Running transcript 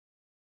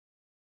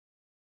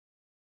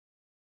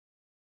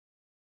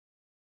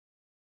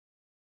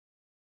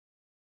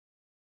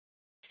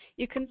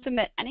You can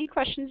submit any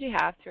questions you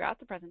have throughout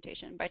the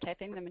presentation by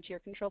typing them into your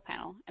control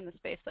panel in the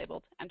space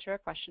labeled Enter a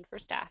Question for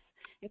Staff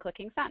and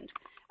clicking Send.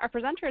 Our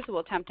presenters will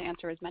attempt to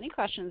answer as many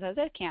questions as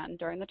they can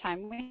during the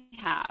time we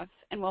have,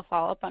 and will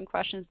follow up on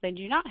questions they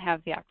do not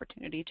have the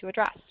opportunity to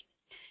address.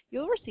 You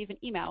will receive an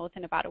email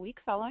within about a week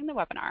following the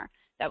webinar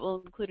that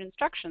will include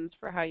instructions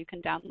for how you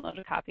can download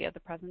a copy of the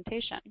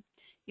presentation.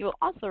 You will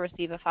also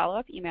receive a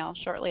follow-up email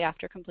shortly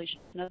after completion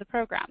of the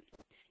program.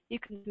 You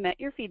can submit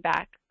your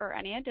feedback or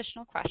any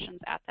additional questions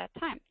at that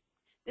time.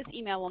 This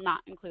email will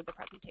not include the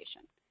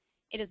presentation.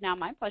 It is now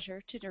my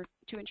pleasure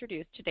to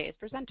introduce today's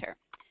presenter.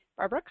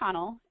 Barbara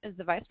Connell is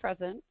the Vice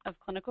President of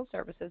Clinical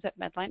Services at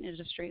Medline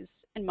Industries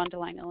in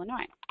Mundelein,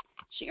 Illinois.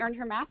 She earned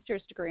her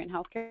master's degree in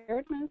healthcare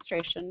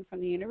administration from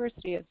the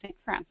University of St.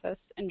 Francis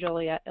in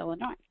Joliet,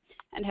 Illinois,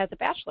 and has a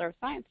Bachelor of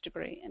Science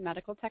degree in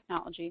medical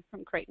technology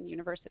from Creighton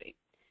University.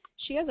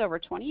 She has over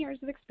 20 years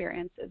of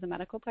experience as a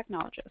medical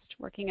technologist,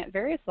 working at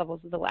various levels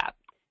of the lab,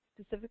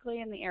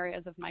 specifically in the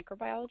areas of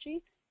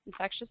microbiology,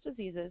 infectious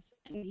diseases,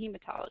 and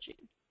hematology.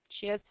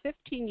 She has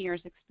 15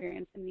 years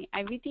experience in the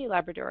IVD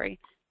laboratory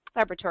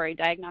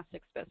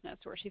diagnostics business,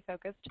 where she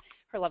focused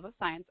her love of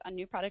science on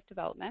new product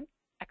development,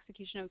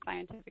 execution of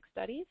scientific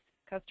studies,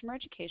 customer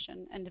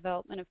education, and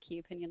development of key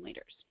opinion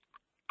leaders.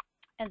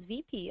 As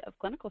VP of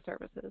Clinical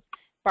Services,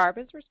 Barb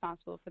is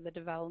responsible for the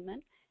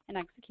development and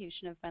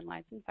execution of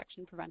Medline's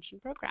infection prevention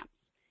programs.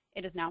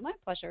 It is now my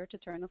pleasure to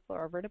turn the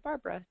floor over to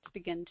Barbara to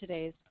begin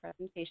today's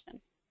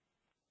presentation.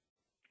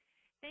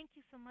 Thank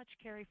you so much,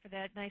 Carrie, for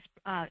that nice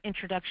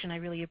introduction. I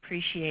really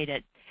appreciate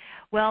it.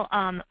 Well,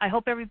 I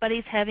hope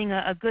everybody's having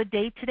a good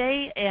day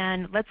today,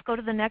 and let's go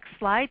to the next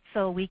slide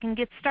so we can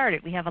get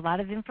started. We have a lot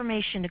of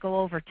information to go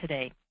over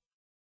today.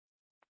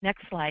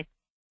 Next slide.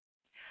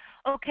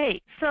 Okay,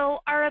 so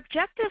our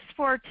objectives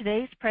for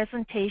today's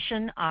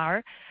presentation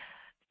are,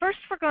 first,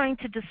 we're going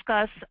to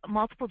discuss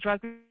multiple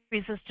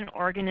drug-resistant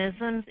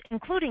organisms,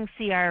 including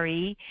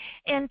CRE,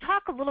 and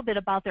talk a little bit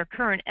about their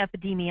current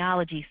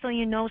epidemiology so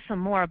you know some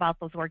more about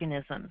those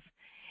organisms.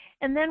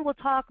 And then we'll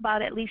talk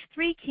about at least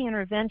 3 key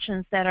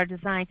interventions that are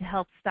designed to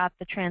help stop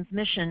the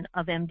transmission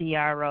of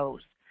MDROs.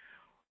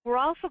 We're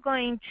also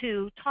going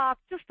to talk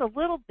just a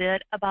little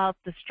bit about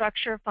the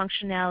structure,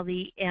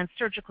 functionality, and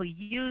surgical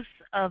use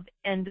of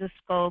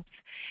endoscopes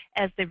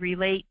as they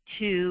relate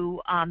to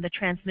the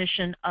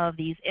transmission of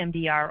these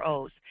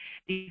MDROs,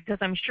 because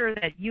I'm sure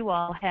that you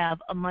all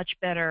have a much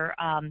better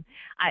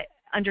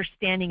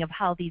understanding of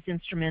how these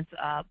instruments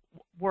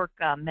work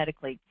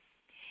medically.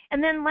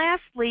 And then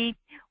lastly,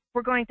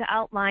 we're going to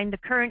outline the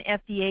current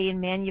FDA and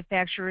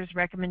manufacturers'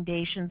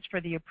 recommendations for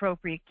the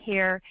appropriate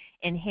care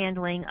and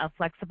handling of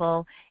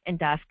flexible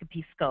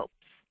endoscopy scopes.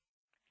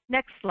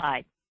 Next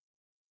slide.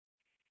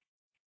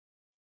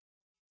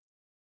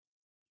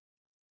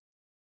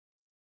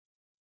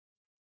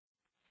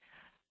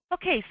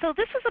 Okay, so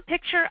this is a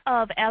picture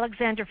of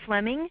Alexander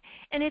Fleming,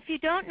 and if you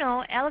don't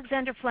know,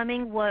 Alexander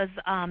Fleming was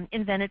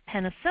invented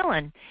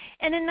penicillin,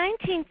 and in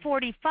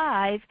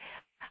 1945,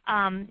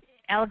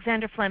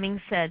 Alexander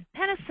Fleming said,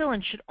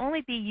 penicillin should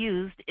only be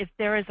used if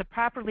there is a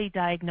properly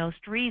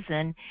diagnosed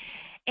reason,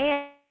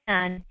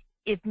 and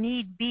if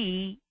need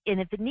be, and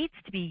if it needs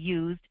to be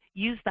used,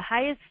 use the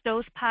highest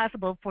dose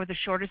possible for the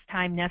shortest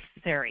time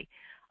necessary.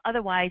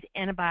 Otherwise,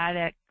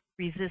 antibiotic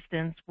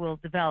resistance will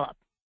develop.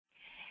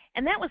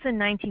 And that was in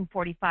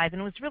 1945,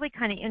 and it was really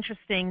kind of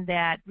interesting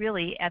that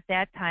really at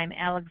that time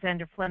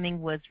Alexander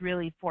Fleming was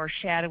really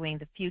foreshadowing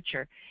the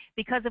future.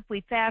 Because if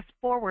we fast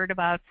forward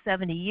about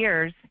 70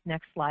 years,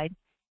 next slide,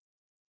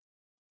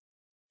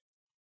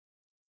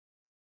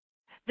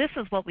 this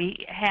is what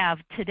we have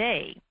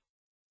today,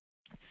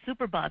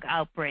 superbug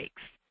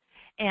outbreaks,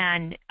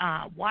 and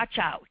watch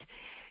out.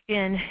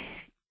 And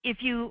if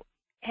you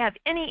have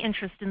any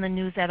interest in the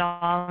news at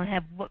all and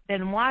have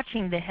been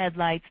watching the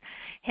headlines,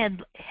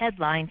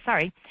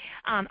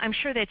 I'm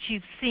sure that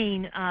you've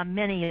seen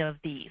many of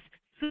these.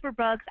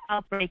 Superbugs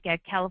outbreak at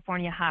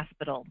California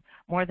hospital,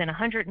 more than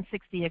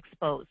 160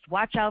 exposed.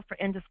 Watch out for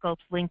endoscopes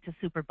linked to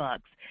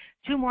superbugs.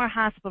 2 more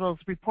hospitals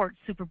report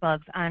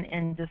superbugs on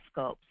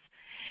endoscopes.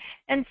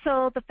 And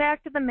so the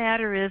fact of the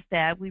matter is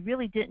that we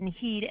really didn't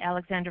heed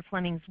Alexander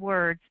Fleming's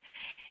words,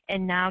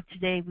 and now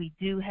today we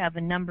do have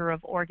a number of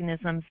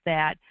organisms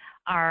that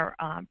are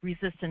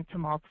resistant to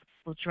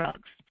multiple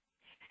drugs.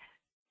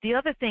 The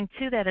other thing,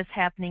 too, that is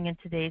happening in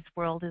today's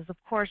world is, of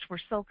course, we're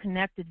so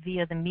connected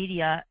via the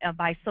media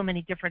by so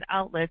many different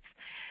outlets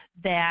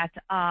that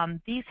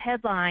these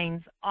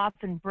headlines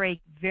often break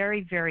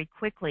very, very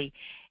quickly.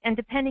 And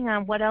depending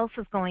on what else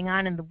is going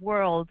on in the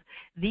world,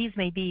 these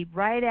may be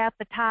right at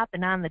the top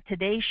and on the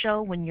Today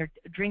Show when you're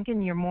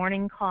drinking your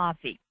morning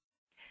coffee.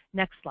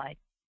 Next slide.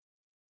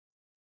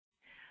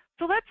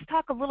 So let's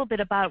talk a little bit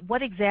about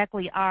what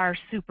exactly are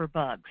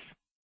superbugs.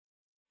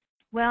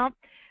 Well,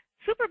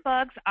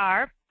 superbugs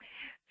are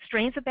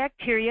strains of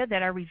bacteria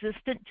that are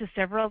resistant to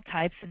several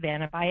types of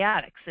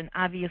antibiotics, and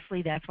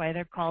obviously that's why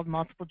they're called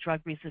multiple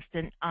drug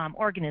resistant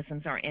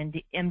organisms, or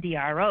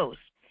MDROs.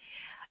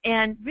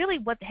 And really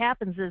what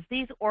happens is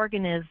these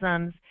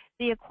organisms,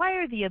 they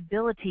acquire the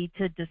ability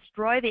to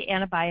destroy the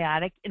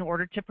antibiotic in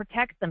order to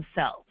protect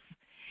themselves.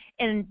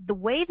 And the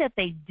way that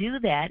they do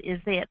that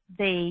is that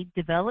they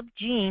develop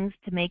genes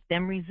to make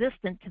them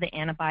resistant to the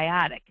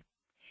antibiotic.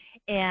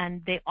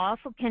 And they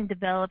also can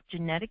develop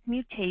genetic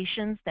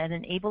mutations that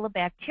enable a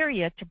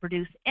bacteria to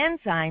produce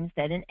enzymes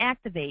that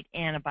inactivate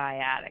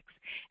antibiotics.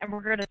 And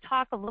we're going to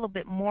talk a little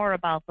bit more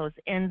about those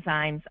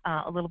enzymes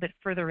a little bit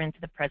further into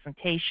the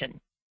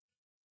presentation.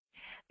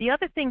 The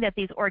other thing that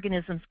these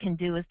organisms can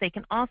do is they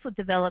can also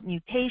develop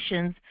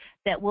mutations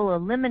that will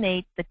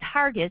eliminate the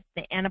target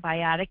the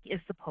antibiotic is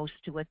supposed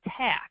to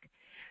attack.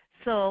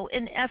 So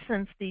in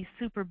essence, these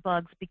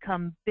superbugs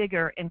become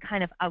bigger and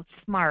kind of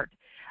outsmart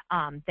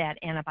that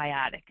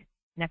antibiotic.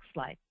 Next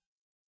slide.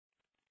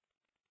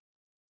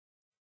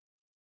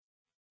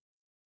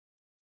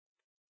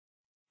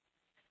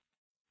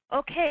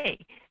 Okay,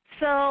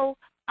 so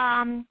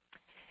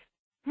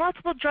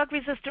multiple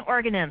drug-resistant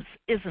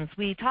organisms.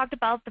 We talked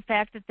about the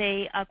fact that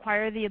they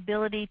acquire the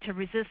ability to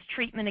resist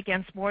treatment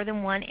against more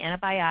than one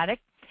antibiotic.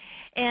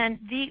 And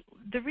the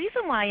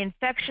reason why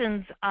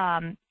infections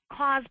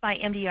caused by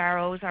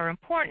MDROs are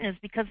important is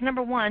because,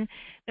 number one,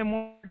 they're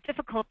more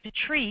difficult to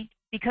treat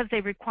because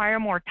they require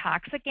more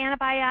toxic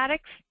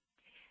antibiotics.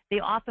 They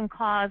often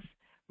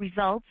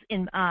result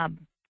in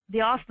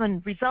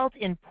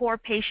poor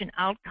patient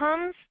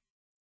outcomes.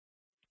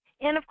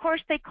 And of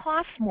course, they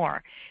cost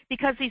more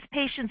because these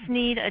patients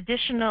need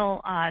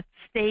additional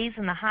stays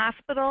in the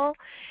hospital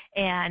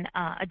and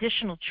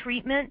additional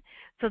treatment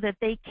so that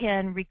they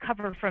can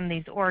recover from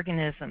these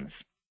organisms.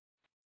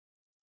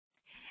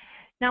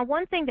 Now,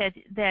 one thing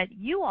that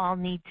you all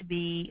need to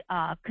be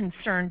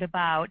concerned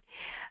about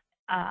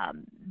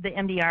the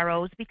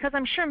MDROs, because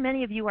I'm sure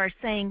many of you are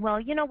saying, well,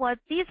 you know what,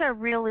 these are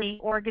really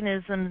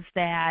organisms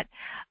that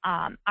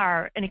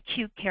are an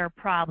acute care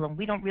problem.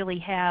 We don't really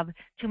have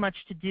too much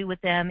to do with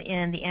them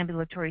in the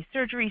ambulatory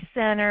surgery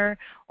center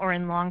or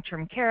in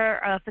long-term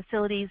care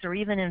facilities or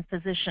even in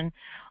physician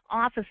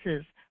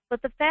offices.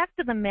 But the fact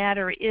of the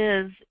matter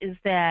is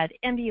that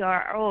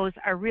MDROs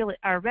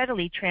are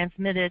readily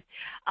transmitted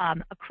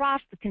across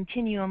the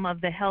continuum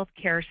of the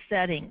healthcare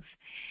settings.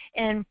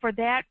 And for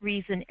that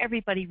reason,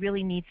 everybody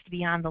really needs to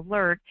be on the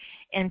alert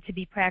and to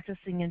be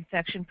practicing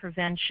infection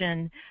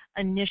prevention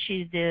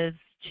initiatives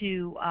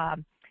to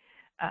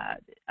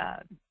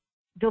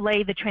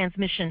delay the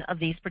transmission of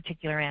these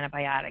particular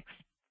antibiotics.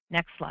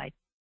 Next slide.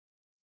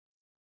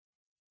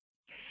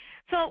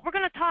 So we're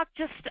going to talk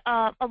just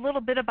a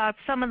little bit about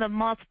some of the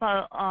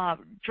multiple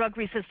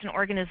drug-resistant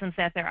organisms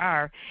that there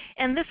are.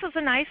 And this is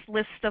a nice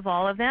list of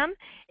all of them.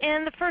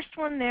 And the first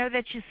one there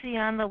that you see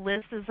on the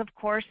list is, of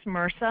course,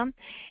 MRSA.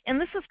 And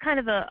this is kind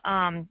of a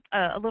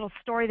little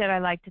story that I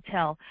like to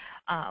tell.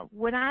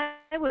 When I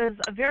was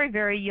a very,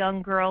 very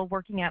young girl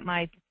working at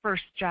my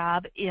first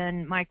job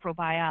in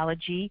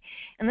microbiology,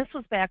 and this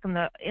was back in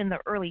the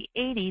early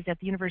 80s at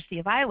the University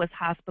of Iowa's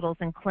hospitals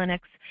and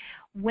clinics,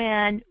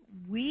 when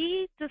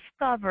we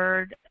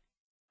discovered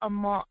a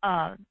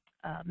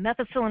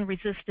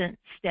methicillin-resistant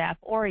Staph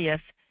aureus,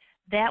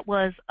 that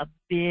was a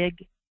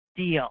big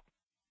deal.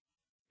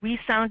 We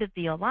sounded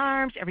the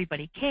alarms,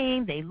 everybody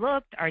came, they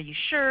looked, are you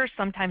sure?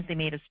 Sometimes they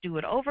made us do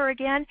it over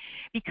again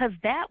because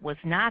that was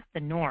not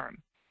the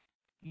norm.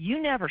 You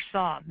never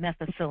saw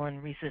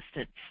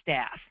methicillin-resistant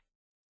staph.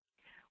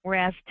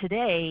 Whereas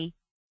today,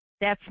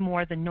 that's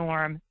more the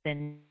norm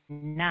than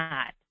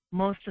not.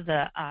 Most of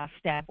the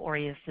Staph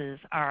aureus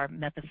are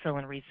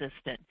methicillin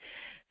resistant.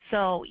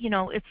 So, you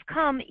know, it's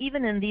come,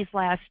 even in these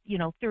last,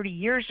 30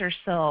 years or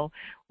so,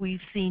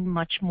 we've seen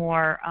much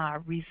more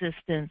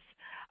resistance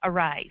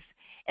arise.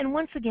 And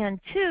once again,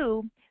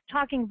 too,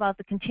 talking about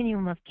the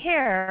continuum of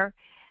care,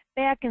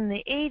 back in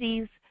the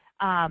 80s,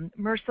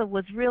 MRSA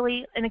was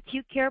really an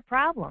acute care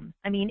problem.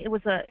 I mean, it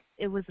was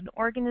an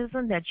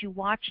organism that you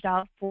watched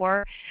out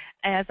for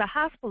as a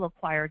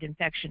hospital-acquired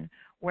infection,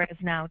 whereas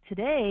now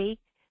today,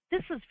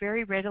 this is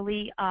very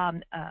readily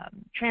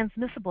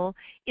transmissible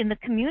in the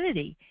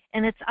community,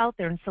 and it's out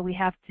there, and so we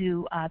have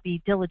to be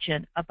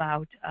diligent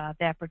about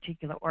that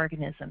particular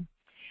organism.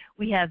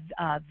 We have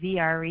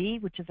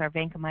VRE, which is our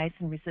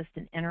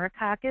vancomycin-resistant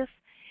enterococcus,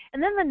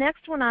 and then the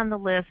next one on the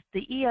list,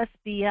 the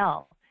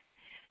ESBL.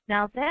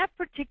 Now, that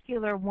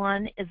particular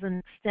one is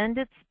an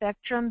extended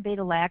spectrum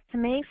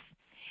beta-lactamase,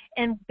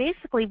 and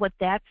basically what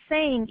that's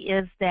saying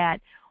is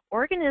that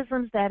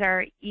organisms that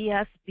are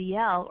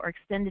ESBL, or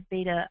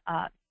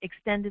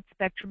extended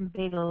spectrum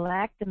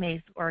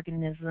beta-lactamase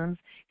organisms,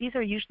 these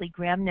are usually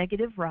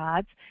gram-negative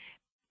rods.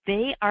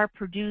 They are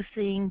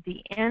producing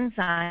the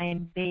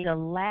enzyme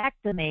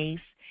beta-lactamase,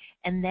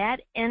 and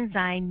that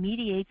enzyme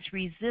mediates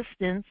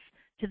resistance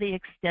to the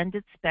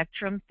extended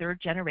spectrum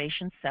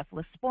third-generation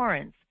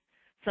cephalosporins.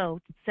 So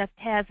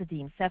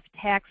ceftazidime,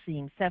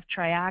 ceftaxime,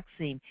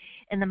 ceftrioxime,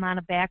 and the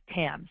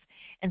monobactams.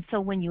 And so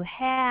when you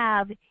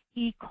have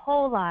E.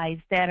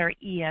 coli that are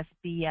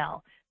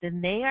ESBL,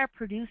 then they are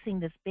producing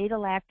this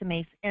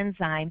beta-lactamase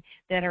enzyme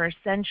that are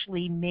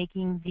essentially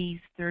making these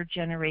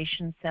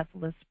third-generation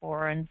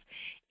cephalosporins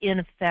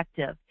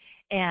ineffective.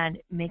 and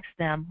makes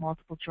them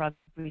multiple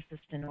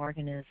drug-resistant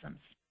organisms.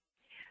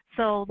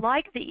 So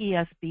like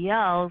the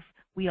ESBLs,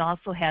 we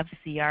also have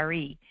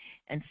CRE,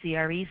 and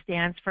CRE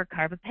stands for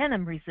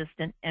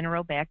carbapenem-resistant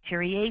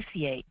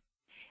enterobacteriaceae.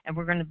 And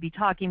we're going to be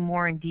talking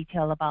more in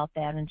detail about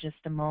that in just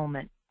a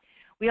moment.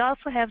 We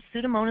also have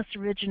Pseudomonas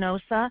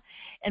aeruginosa,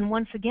 and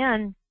once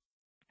again,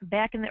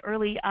 back in the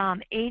early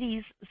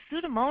 80s,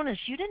 Pseudomonas,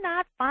 you did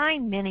not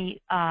find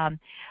many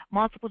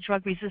multiple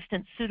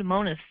drug-resistant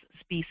Pseudomonas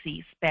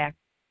species back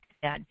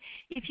then.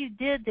 If you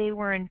did, they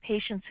were in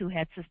patients who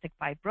had cystic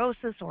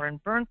fibrosis or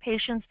in burn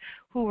patients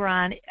who were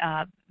on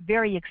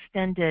very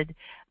extended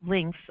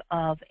lengths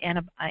of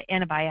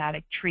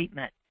antibiotic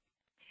treatment.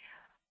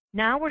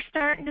 Now we're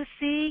starting to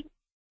see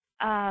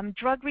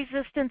drug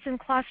resistance in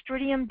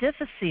Clostridium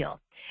difficile.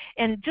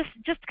 And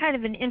just kind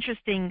of an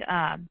interesting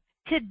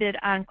tidbit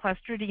on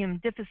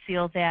Clostridium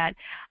difficile that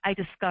I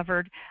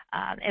discovered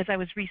as I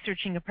was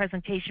researching a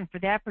presentation for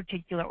that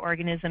particular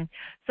organism.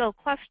 So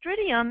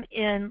Clostridium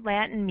in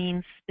Latin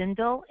means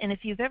spindle, and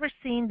if you've ever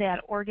seen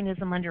that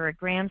organism under a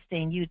gram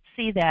stain, you'd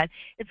see that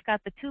it's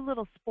got the two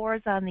little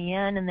spores on the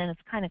end, and then it's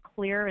kind of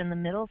clear in the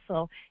middle,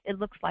 so it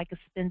looks like a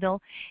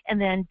spindle. And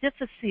then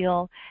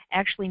difficile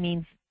actually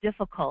means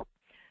difficult.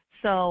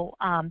 So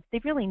they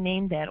really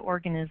named that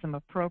organism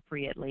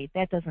appropriately.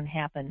 That doesn't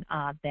happen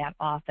that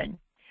often.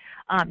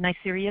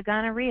 Neisseria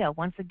gonorrhea,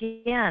 once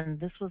again,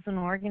 this was an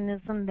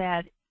organism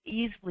that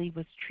easily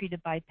was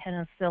treated by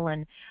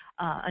penicillin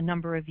a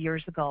number of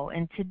years ago.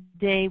 And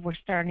today we're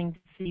starting to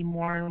see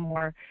more and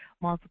more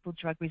multiple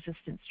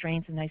drug-resistant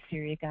strains of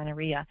Neisseria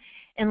gonorrhea.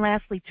 And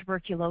lastly,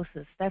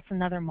 tuberculosis. That's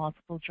another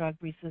multiple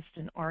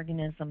drug-resistant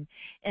organism.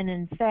 And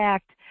in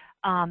fact,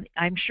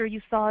 I'm sure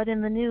you saw it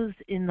in the news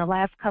in the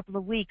last couple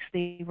of weeks.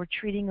 They were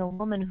treating a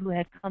woman who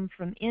had come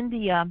from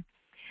India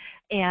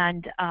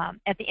and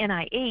at the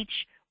NIH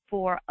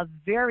for a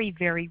very,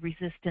 very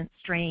resistant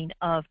strain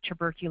of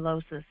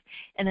tuberculosis.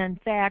 And in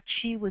fact,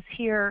 she was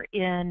here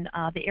in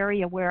the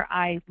area where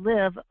I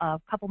live, a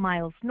couple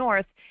miles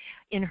north,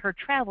 in her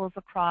travels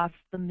across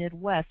the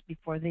Midwest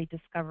before they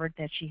discovered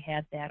that she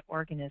had that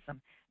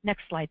organism.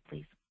 Next slide,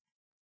 please.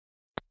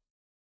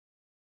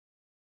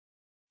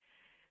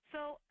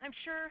 So I'm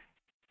sure,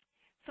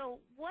 so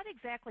what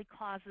exactly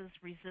causes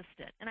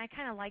resistance? And I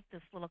kind of like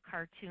this little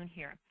cartoon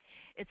here.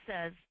 It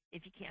says,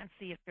 if you can't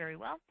see it very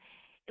well,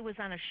 it was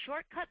on a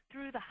shortcut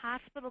through the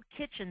hospital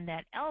kitchen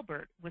that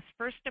Albert was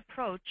first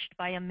approached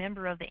by a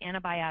member of the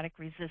antibiotic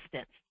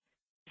resistance.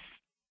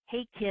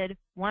 Hey kid,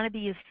 want to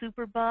be a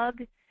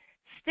superbug?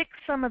 Stick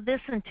some of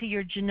this into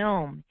your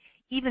genome.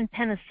 Even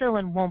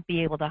penicillin won't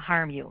be able to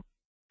harm you.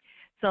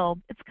 So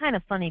it's kind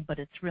of funny, but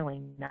it's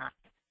really not.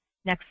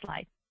 Next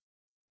slide.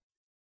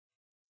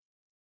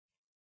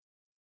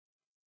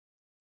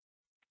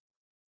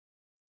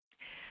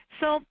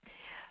 So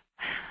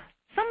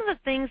some of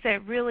the things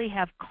that really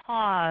have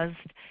caused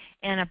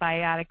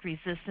antibiotic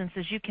resistance,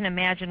 as you can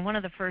imagine, one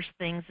of the first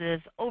things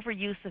is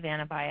overuse of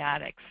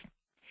antibiotics.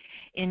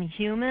 In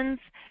humans,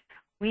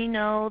 we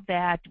know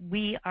that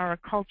we are a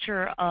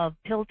culture of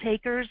pill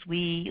takers.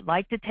 We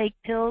like to take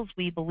pills.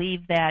 We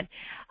believe that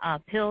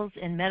pills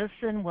in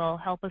medicine will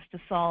help us to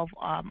solve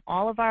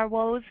all of our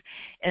woes.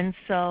 And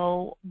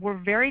so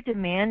we're very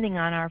demanding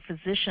on our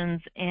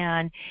physicians,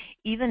 and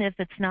even if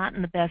it's not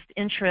in the best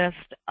interest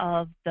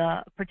of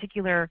the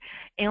particular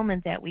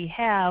ailment that we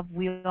have,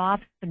 we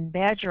often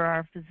badger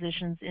our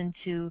physicians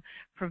into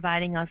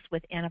providing us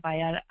with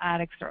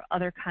antibiotics or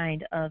other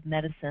kind of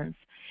medicines.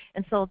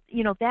 And so,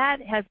 you know,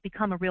 that has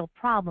become a real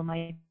problem.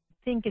 I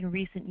think in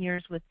recent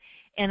years with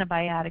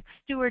antibiotic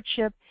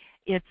stewardship,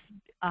 it's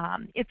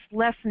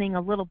lessening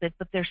a little bit,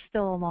 but there's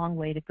still a long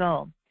way to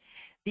go.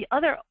 The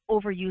other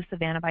overuse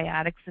of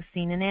antibiotics is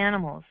seen in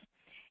animals.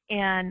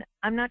 And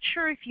I'm not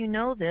sure if you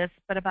know this,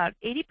 but about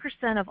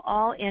 80% of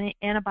all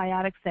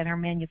antibiotics that are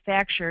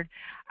manufactured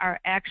are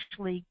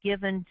actually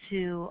given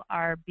to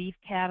our beef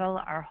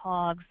cattle, our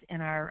hogs,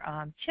 and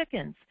our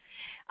chickens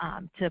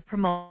to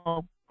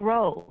promote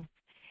growth.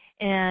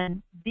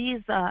 And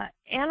these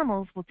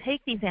animals will take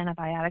these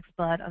antibiotics,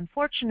 but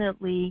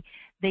unfortunately,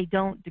 they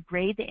don't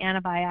degrade the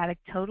antibiotic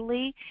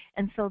totally,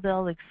 and so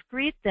they'll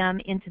excrete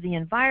them into the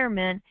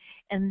environment,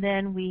 and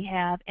then we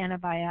have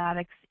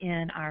antibiotics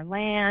in our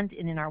land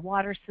and in our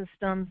water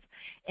systems,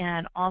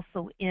 and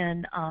also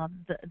in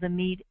the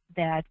meat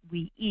that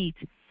we eat.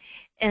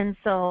 And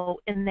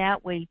so in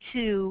that way,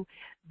 too,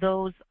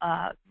 those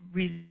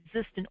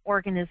resistant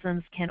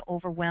organisms can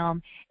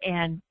overwhelm,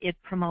 and it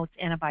promotes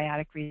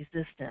antibiotic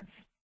resistance.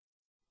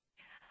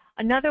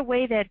 Another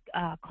way that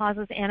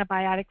causes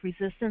antibiotic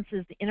resistance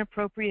is the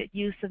inappropriate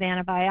use of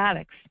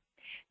antibiotics.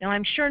 Now,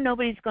 I'm sure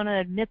nobody's going to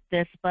admit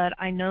this, but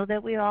I know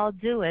that we all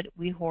do it.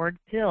 We hoard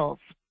pills.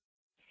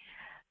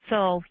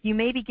 So you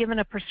may be given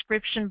a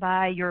prescription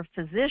by your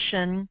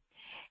physician,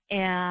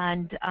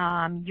 and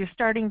you're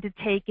starting to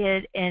take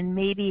it, and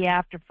maybe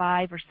after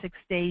 5 or 6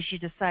 days you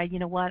decide, you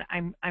know what,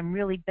 I'm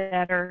really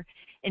better,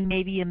 and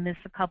maybe you miss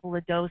a couple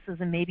of doses,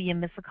 and maybe you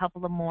miss a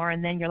couple of more,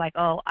 and then you're like,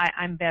 oh,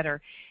 I'm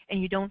better,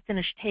 and you don't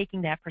finish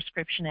taking that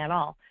prescription at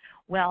all.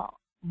 Well,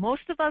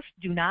 most of us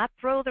do not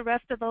throw the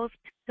rest of those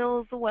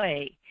pills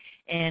away,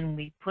 and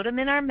we put them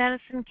in our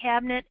medicine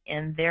cabinet,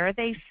 and there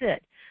they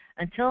sit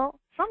until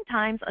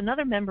sometimes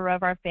another member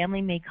of our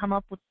family may come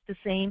up with the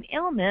same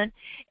ailment,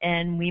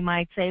 and we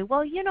might say,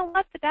 well, you know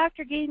what, the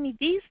doctor gave me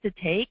these to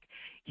take,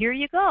 here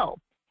you go.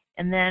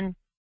 And then,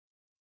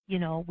 you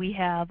know, we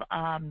have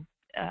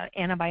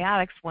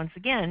antibiotics, once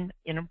again,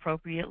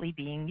 inappropriately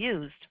being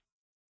used.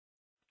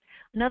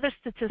 Another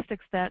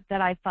statistics that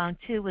I found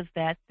too was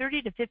that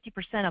 30 to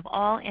 50% of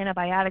all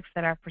antibiotics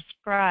that are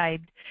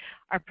prescribed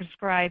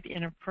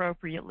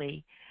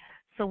inappropriately.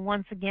 So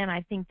once again,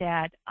 I think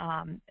that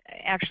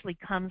actually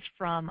comes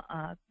from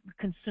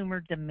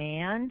consumer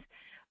demand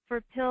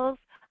for pills.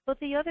 But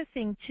the other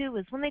thing too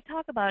is when they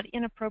talk about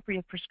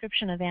inappropriate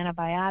prescription of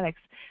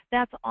antibiotics,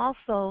 that's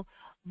also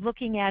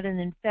looking at an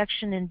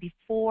infection, and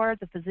before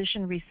the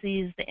physician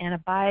receives the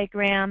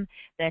antibiogram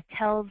that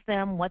tells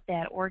them what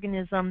that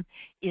organism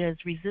is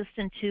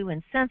resistant to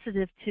and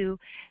sensitive to,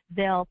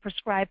 they'll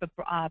prescribe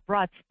a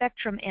broad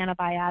spectrum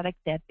antibiotic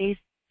that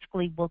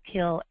basically will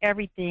kill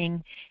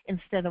everything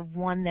instead of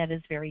one that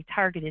is very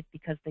targeted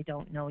because they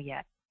don't know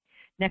yet.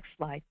 Next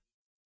slide.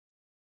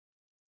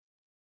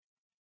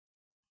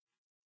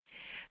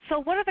 So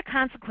what are the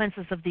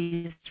consequences of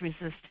these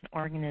resistant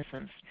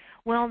organisms?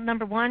 Well,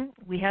 number one,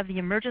 we have the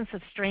emergence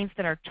of strains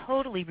that are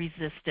totally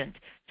resistant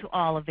to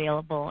all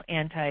available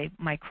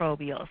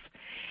antimicrobials.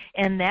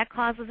 And that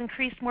causes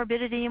increased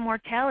morbidity and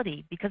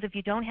mortality, because if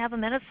you don't have a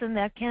medicine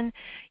that can,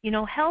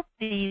 help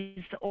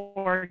these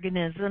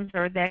organisms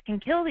or that can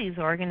kill these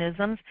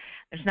organisms,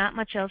 there's not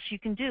much else you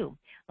can do.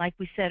 Like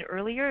we said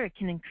earlier, it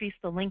can increase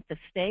the length of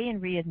stay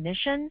and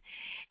readmission.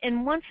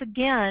 And once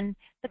again,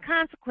 the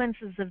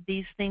consequences of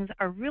these things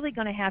are really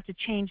going to have to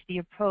change the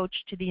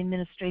approach to the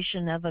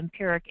administration of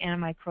empiric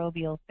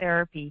antimicrobial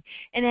therapy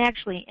and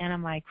actually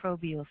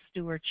antimicrobial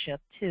stewardship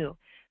too.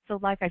 So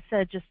like I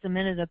said just a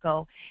minute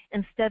ago,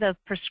 instead of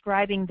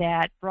prescribing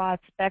that broad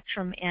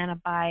spectrum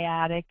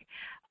antibiotic,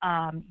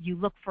 you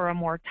look for a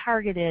more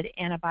targeted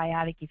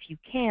antibiotic if you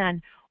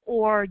can,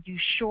 or you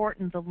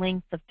shorten the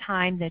length of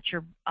time that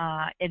you're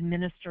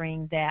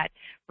administering that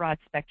broad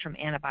spectrum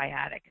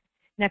antibiotic.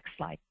 Next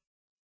slide.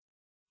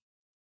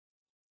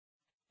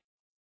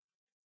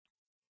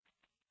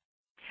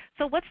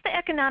 So what's the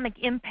economic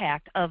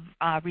impact of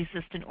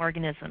resistant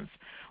organisms?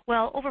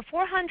 Well, over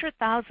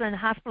 400,000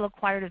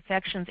 hospital-acquired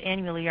infections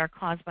annually are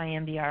caused by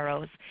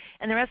MDROs,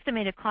 and their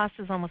estimated cost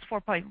is almost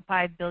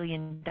 $4.5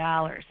 billion.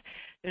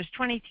 There's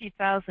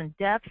 23,000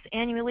 deaths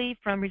annually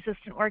from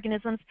resistant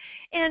organisms,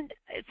 and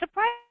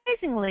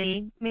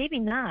surprisingly, maybe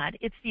not,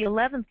 it's the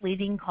 11th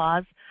leading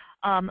cause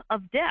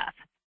of death.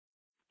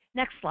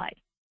 Next slide.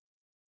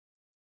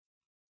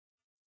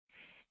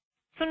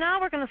 So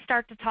now we're going to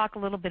start to talk a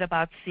little bit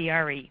about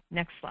CRE.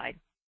 Next slide.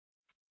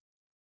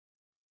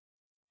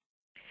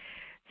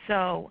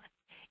 So,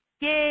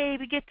 yay,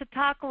 we get to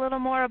talk a little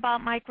more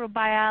about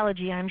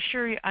microbiology.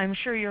 I'm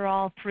sure you're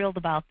all thrilled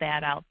about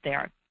that out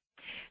there.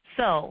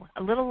 So,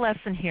 a little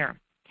lesson here.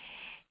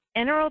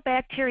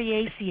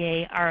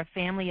 Enterobacteriaceae are a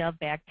family of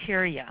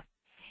bacteria.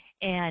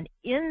 And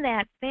in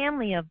that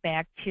family of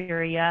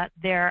bacteria,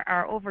 there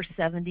are over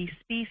 70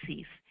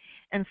 species.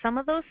 And some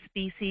of those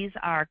species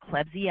are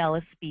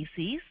Klebsiella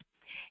species.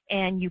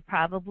 And you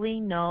probably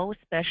know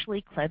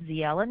especially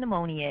Klebsiella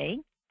pneumoniae,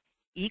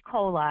 E.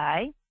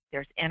 coli,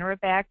 there's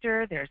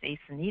Enterobacter, there's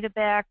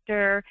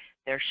Acinetobacter,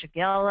 there's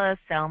Shigella,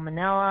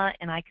 Salmonella,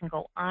 and I can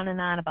go on and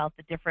on about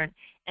the different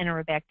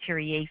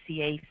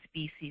Enterobacteriaceae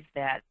species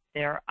that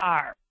there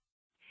are.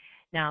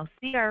 Now,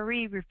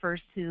 CRE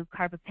refers to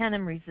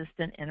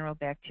carbapenem-resistant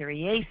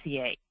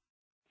Enterobacteriaceae.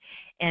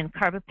 And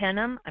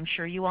carbapenem, I'm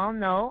sure you all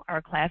know, are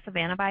a class of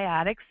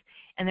antibiotics,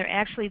 and they're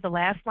actually the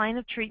last line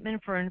of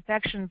treatment for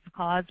infections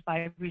caused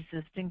by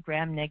resistant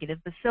gram-negative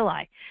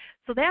bacilli.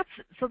 So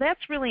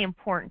that's really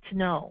important to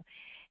know.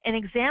 And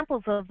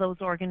examples of those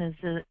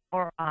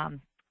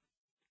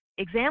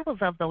examples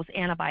of those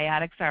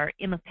antibiotics are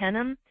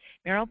imipenem,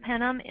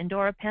 meropenem,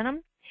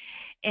 endoripenem,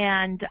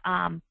 and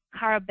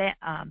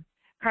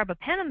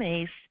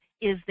carbapenemase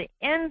is the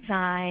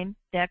enzyme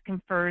that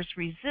confers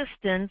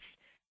resistance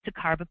to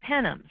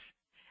carbapenems.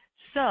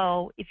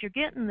 So if you're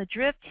getting the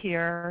drift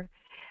here,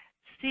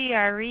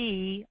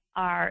 CRE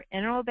are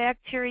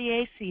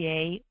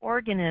Enterobacteriaceae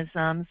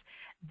organisms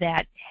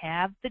that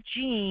have the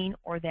gene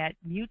or that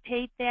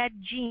mutate that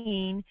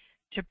gene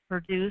to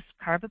produce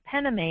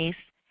carbapenemase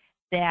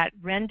that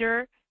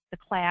render the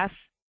class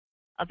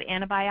of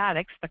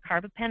antibiotics, the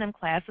carbapenem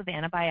class of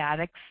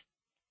antibiotics,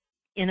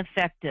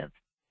 ineffective.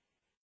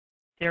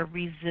 They're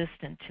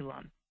resistant to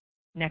them.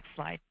 Next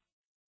slide.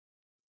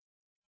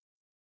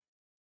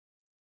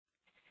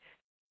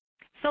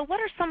 So what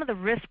are some of the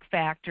risk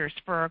factors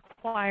for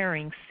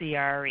acquiring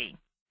CRE?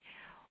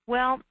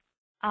 Well,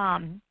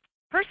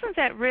 persons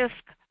at risk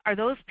are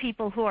those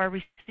people who are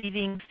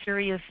receiving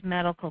serious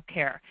medical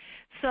care.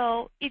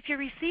 So if you're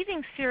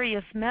receiving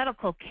serious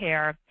medical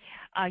care,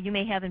 you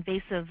may have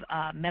invasive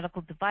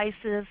medical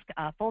devices,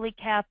 Foley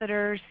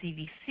catheters,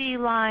 CVC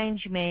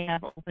lines, you may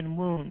have open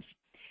wounds.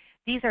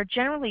 These are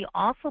generally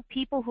also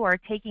people who are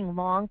taking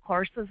long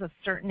courses of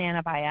certain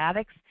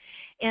antibiotics.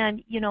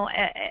 And, you know,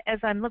 as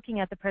I'm looking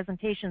at the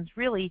presentations,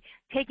 really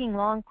taking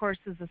long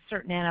courses of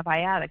certain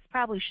antibiotics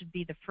probably should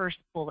be the first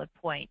bullet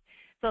point.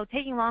 So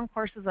taking long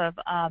courses of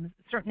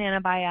certain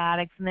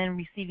antibiotics and then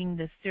receiving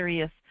this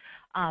serious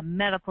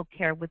medical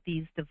care with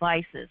these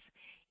devices.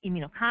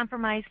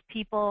 Immunocompromised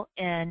people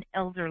and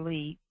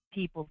elderly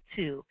people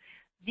too.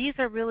 These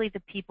are really the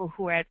people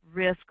who are at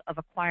risk of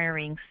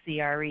acquiring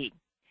CRE.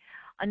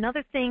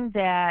 Another thing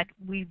that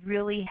we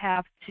really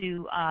have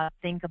to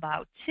think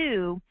about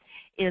too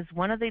is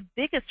one of the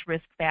biggest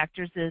risk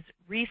factors is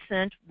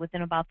recent,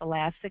 within about the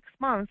last 6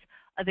 months,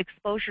 of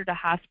exposure to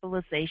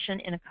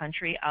hospitalization in a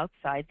country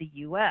outside the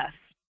U.S.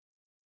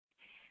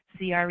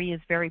 CRE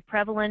is very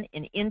prevalent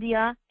in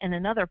India and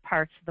in other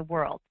parts of the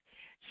world.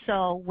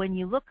 So when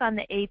you look on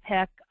the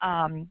APEC,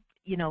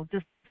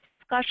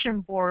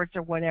 discussion boards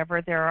or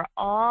whatever, there are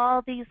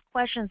all these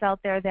questions out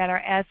there that are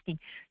asking,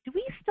 do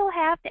we still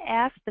have to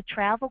ask the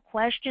travel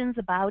questions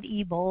about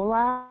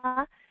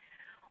Ebola?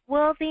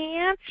 Well, the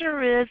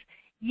answer is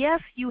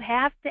yes, you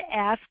have to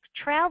ask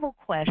travel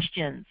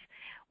questions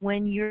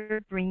when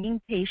you're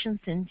bringing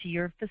patients into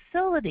your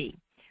facility.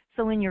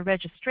 So in your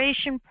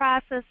registration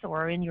process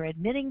or in your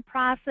admitting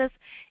process,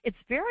 it's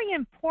very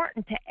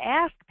important to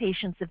ask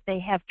patients if they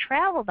have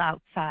traveled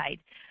outside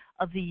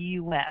of the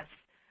U.S.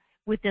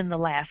 within the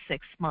last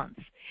 6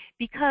 months,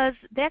 because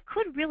that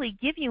could really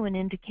give you an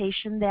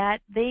indication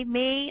that they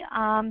may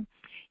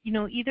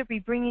either be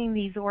bringing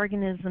these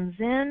organisms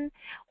in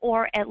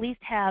or at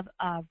least have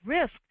a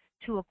risk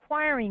to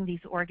acquiring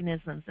these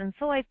organisms. And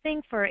so I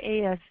think for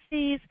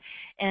ASCs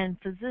and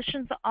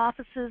physicians'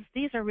 offices,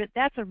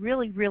 that's a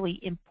really, really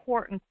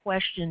important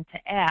question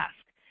to ask.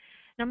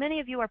 Now, many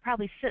of you are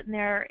probably sitting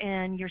there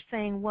and you're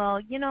saying, well,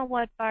 you know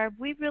what, Barb,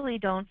 we really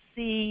don't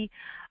see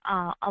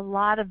a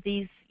lot of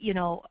these,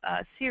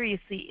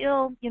 seriously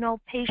ill,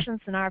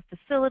 patients in our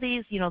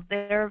facilities.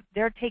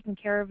 They're taken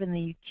care of in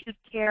the acute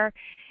care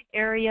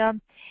area,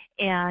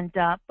 and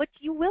but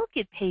you will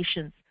get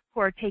patients who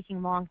are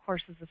taking long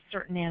courses of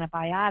certain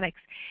antibiotics.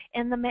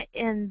 And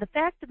the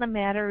fact of the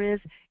matter is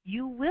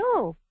you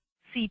will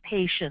see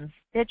patients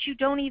that you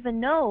don't even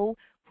know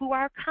who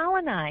are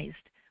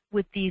colonized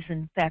with these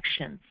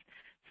infections.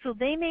 So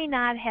they may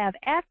not have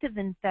active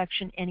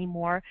infection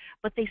anymore,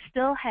 but they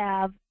still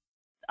have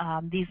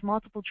these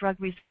multiple drug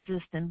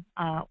resistant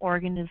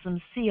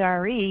organisms,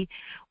 CRE,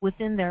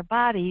 within their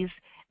bodies.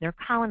 They're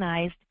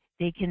colonized.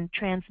 They can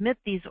transmit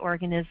these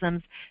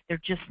organisms.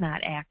 They're just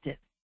not active.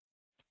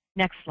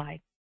 Next slide.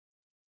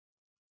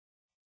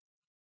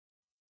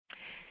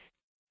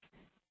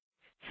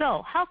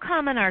 So how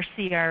common are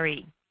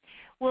CRE?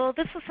 Well,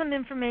 this is some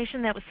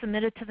information that was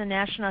submitted to the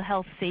National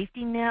Health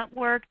Safety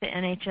Network, the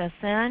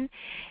NHSN,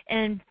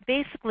 and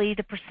basically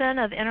the percent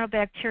of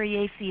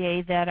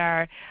Enterobacteriaceae that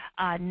are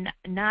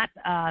not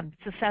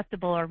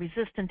susceptible or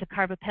resistant to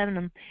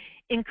carbapenem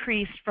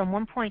increased from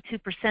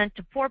 1.2%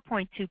 to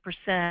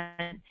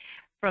 4.2%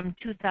 from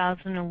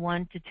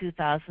 2001 to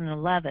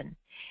 2011.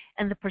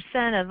 And the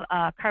percent of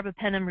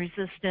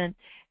carbapenem-resistant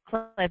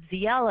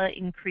Klebsiella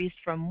increased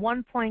from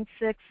 1.6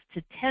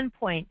 to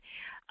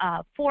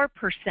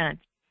 10.4%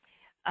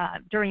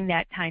 during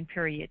that time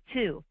period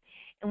too.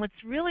 And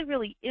what's really,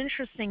 really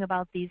interesting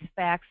about these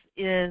facts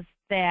is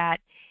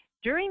that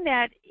during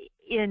that,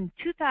 in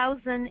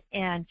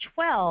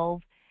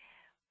 2012,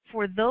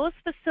 for those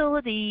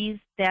facilities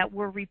that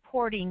were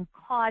reporting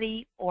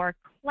CAUTI or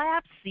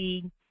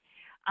CLABSI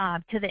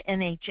to the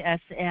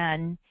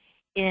NHSN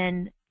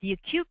in the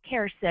acute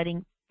care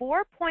setting,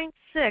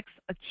 4.6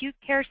 acute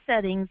care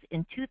settings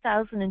in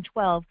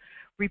 2012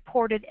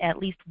 reported at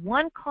least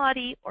one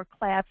CAUTI or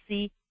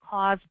CLABSI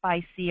caused by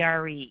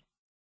CRE.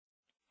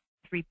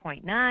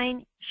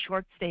 3.9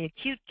 short stay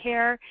acute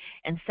care,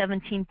 and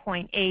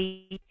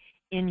 17.8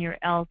 in your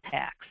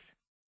LTACs.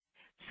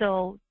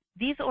 So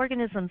these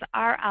organisms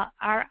are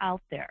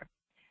out there.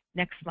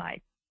 Next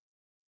slide.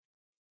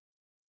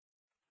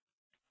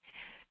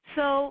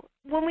 So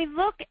when we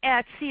look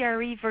at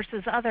CRE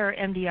versus other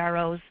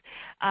MDROs,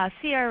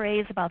 CRA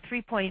is about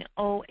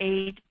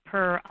 3.08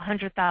 per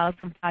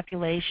 100,000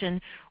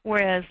 population,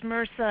 whereas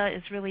MRSA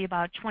is really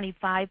about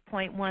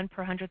 25.1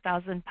 per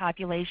 100,000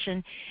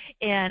 population,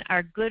 and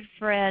our good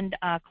friend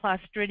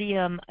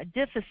Clostridium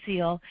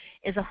difficile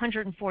is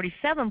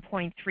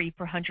 147.3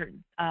 per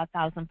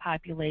 100,000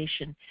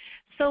 population.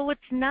 So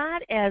it's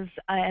not as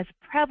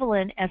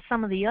prevalent as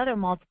some of the other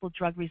multiple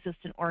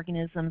drug-resistant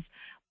organisms,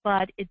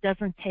 but it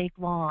doesn't take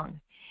long.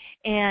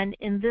 And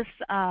in this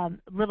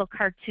little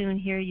cartoon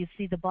here, you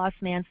see the boss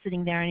man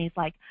sitting there, and he's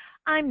like,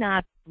 I'm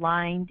not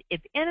blind.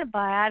 If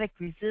antibiotic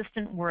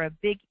resistant were a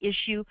big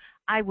issue,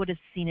 I would have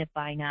seen it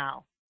by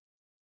now.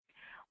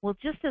 Well,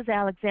 just as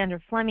Alexander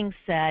Fleming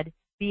said,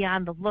 be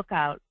on the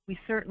lookout. We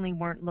certainly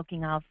weren't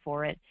looking out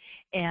for it,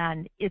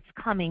 and it's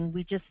coming.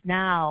 We just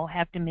now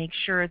have to make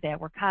sure that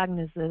we're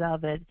cognizant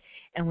of it,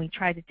 and we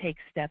try to take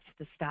steps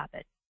to stop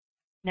it.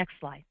 Next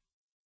slide.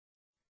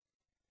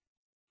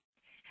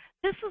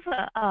 this is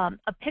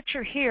a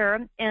picture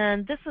here,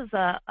 and this is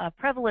a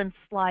prevalence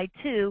slide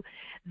too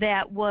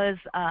that was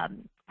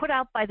put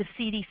out by the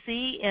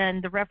CDC,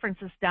 and the reference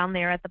is down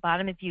there at the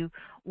bottom if you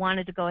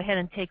wanted to go ahead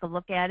and take a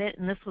look at it.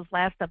 And this was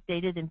last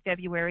updated in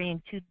February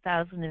in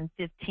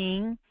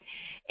 2015.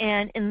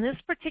 And in this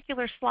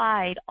particular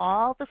slide,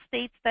 all the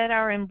states that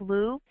are in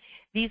blue,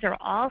 these are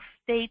all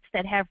states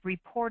that have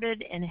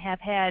reported and have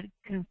had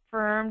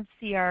confirmed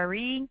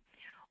CRE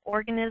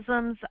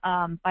organisms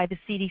by the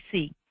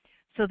CDC.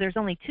 So there's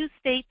only 2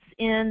 states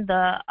in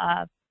the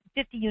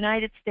 50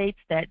 United States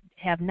that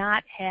have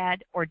not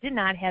had or did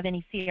not have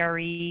any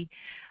CRE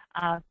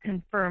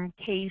confirmed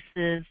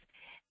cases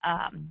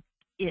as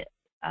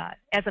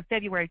of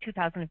February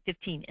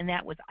 2015, and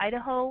that was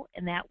Idaho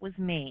and that was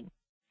Maine.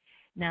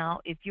 Now,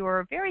 if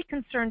you're very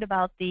concerned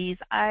about these,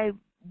 I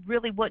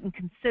really wouldn't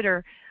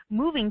consider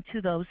moving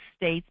to those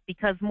states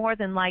because more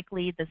than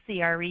likely the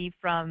CRE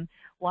from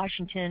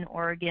Washington,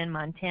 Oregon,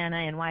 Montana,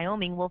 and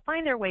Wyoming will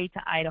find their way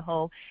to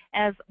Idaho,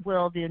 as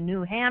will the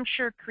New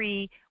Hampshire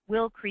CRE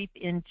will creep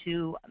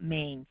into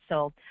Maine.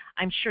 So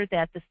I'm sure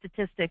that the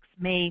statistics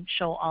may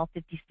show all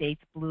 50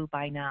 states blue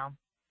by now.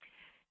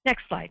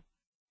 Next slide.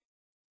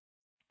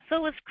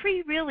 So is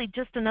CRE really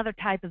just another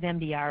type of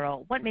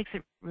MDRO? What makes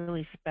it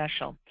really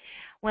special?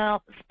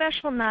 Well,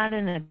 special not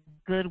in a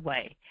good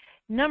way.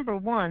 Number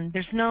one,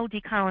 there's no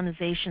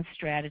decolonization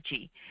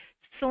strategy.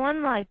 So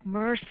unlike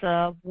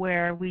MRSA,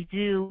 where we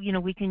do,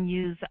 we can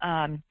use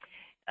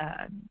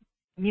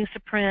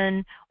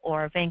muciprin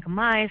or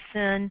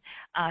vancomycin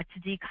to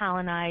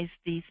decolonize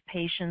these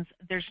patients,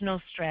 there's no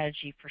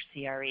strategy for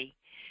CRE.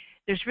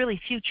 There's really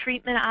few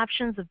treatment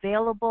options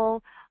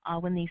available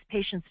when these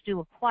patients do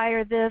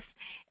acquire this.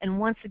 And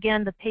once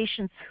again, the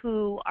patients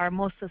who are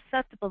most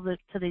susceptible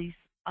to these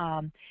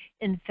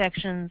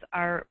infections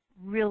are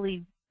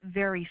really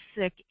very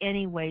sick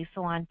anyway.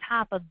 So on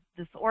top of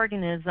this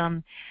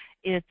organism,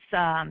 it's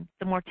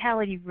the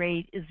mortality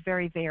rate is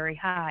very, very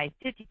high,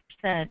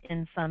 50%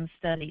 in some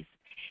studies.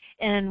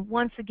 And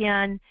once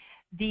again,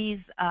 this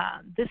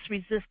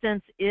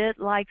resistance, it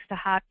likes to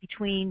hop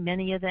between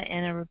many of the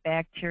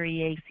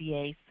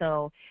Enterobacteriaceae.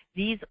 So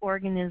these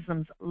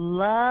organisms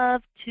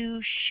love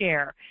to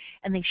share,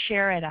 and they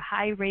share at a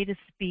high rate of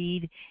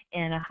speed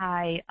and a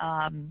high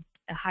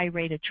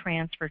rate of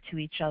transfer to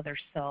each other.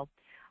 So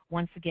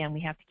once again,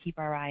 we have to keep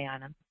our eye on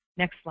them.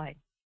 Next slide.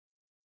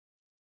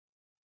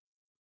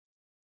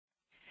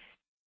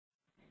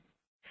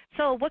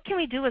 So what can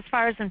we do as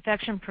far as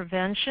infection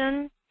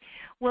prevention?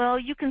 Well,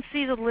 you can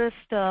see the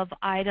list of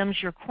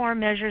items, your core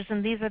measures,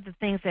 and these are the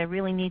things that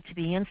really need to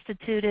be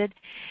instituted.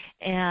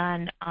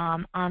 And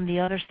on the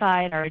other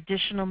side are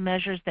additional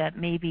measures that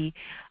may be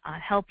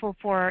helpful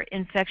for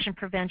infection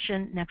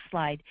prevention. Next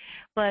slide.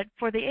 But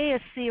for the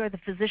ASC or the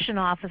physician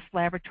office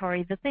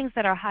laboratory, the things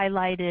that are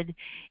highlighted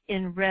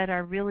in red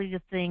are really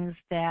the things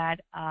that,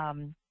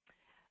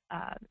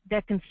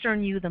 that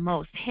concern you the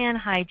most. Hand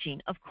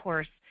hygiene, of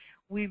course.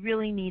 We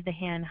really need the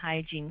hand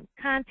hygiene.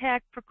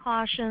 Contact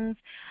precautions.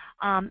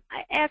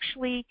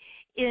 Actually,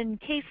 in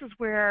cases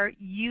where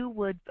you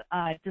would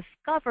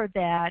discover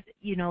that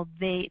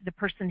the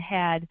person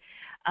had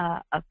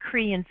a CRE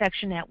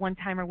infection at one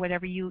time or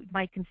whatever, you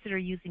might consider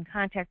using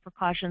contact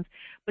precautions.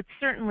 But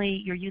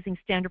certainly, you're using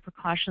standard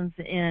precautions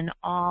in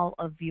all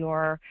of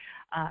your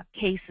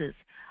cases.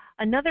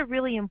 Another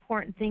really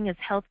important thing is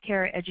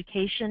healthcare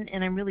education,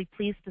 and I'm really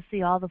pleased to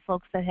see all the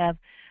folks that have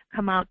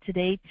come out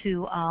today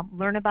to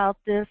learn about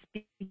this,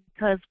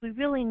 because we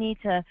really need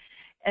to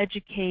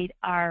educate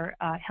our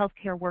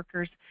healthcare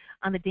workers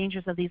on the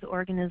dangers of these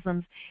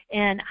organisms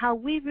and how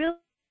we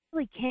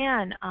really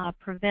can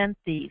prevent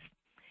these.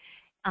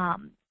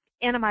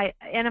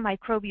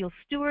 Antimicrobial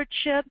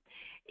stewardship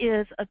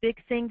is a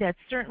big thing that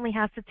certainly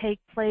has to take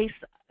place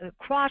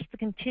across the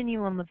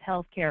continuum of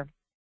healthcare.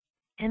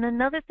 And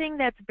another thing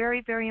that's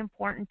very, very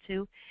important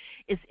too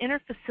is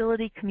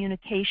interfacility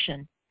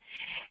communication.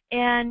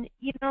 And,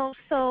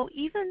 so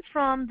even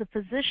from the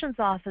physician's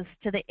office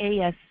to the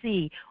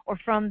ASC, or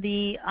from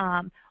the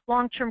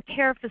long-term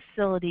care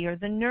facility or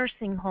the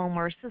nursing home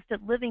or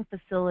assisted living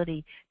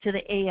facility to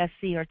the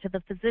ASC or to the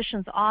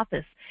physician's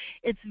office,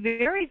 it's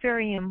very,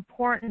 very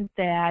important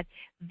that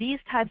these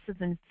types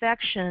of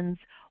infections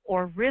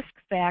or risk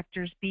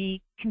factors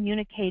be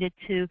communicated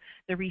to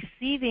the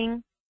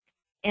receiving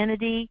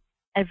entity,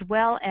 as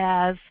well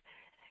as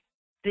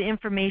the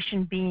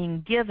information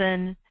being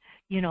given,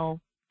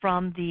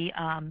 from the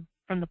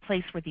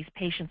place where these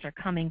patients are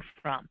coming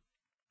from.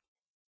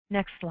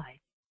 Next slide.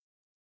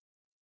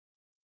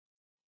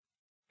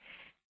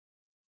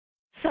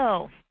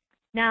 So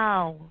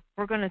now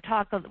we're going to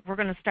start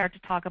to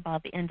talk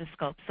about the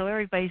endoscope. So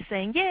everybody's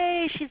saying,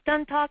 "Yay, she's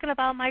done talking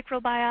about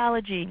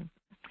microbiology."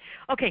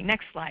 Okay,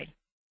 next slide.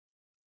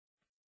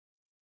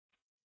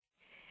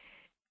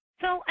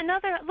 So a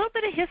little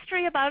bit of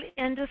history about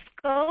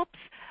endoscopes.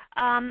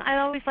 I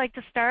always like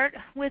to start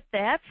with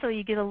that so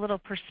you get a little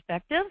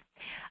perspective.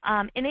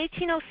 In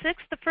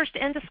 1806, the first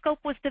endoscope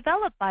was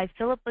developed by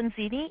Philip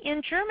Bonzini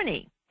in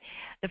Germany.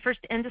 The first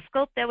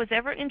endoscope that was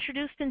ever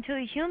introduced into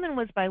a human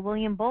was by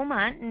William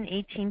Beaumont in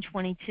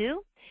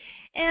 1822.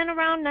 And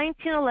around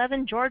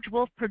 1911, George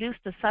Wolfe produced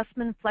a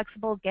Sussman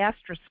flexible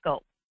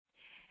gastroscope.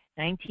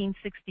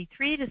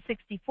 1963 to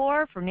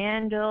 64,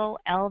 Fernando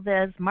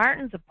Alves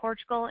Martins of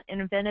Portugal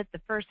invented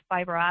the first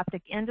fiber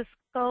optic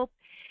endoscope.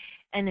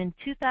 And in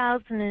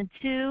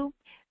 2002,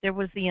 there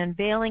was the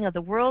unveiling of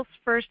the world's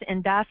first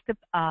endoscope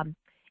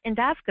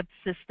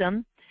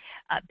system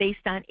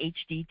based on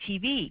HD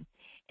TV.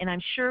 And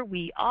I'm sure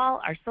we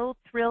all are so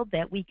thrilled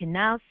that we can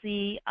now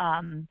see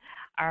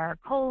our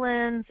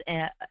colons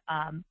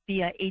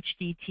via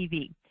HD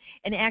TV.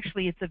 And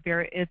actually, it's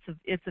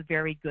a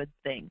very good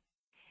thing.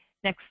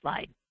 Next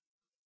slide.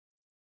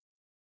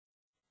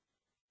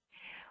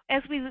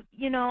 As we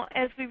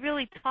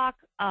really talk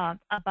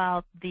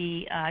about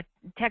the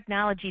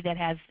technology that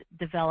has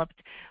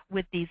developed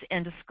with these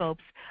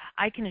endoscopes,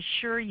 I can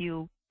assure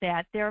you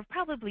that there have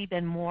probably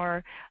been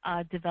more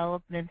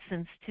developments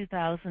since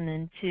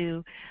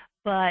 2002.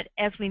 But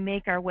as we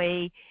make our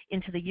way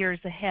into the years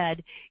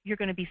ahead, you're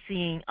going to be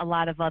seeing a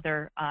lot of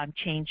other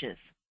changes.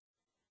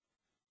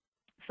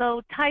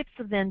 So types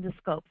of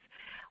endoscopes.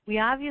 We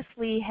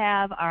obviously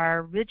have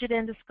our rigid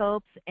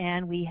endoscopes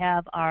and we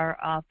have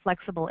our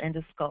flexible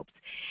endoscopes.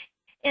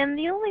 And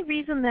the only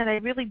reason that I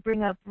really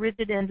bring up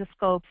rigid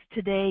endoscopes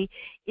today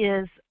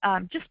is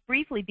just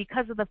briefly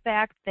because of the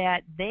fact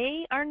that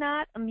they are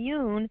not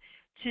immune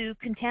to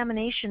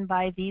contamination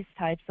by these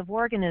types of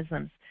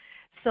organisms.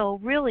 So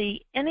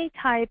really, any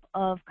type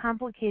of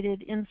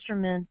complicated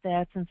instrument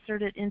that's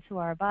inserted into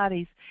our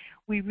bodies,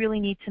 we really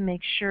need to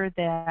make sure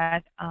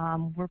that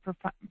we're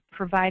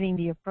providing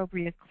the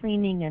appropriate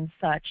cleaning and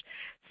such.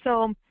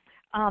 So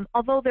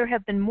although there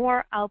have been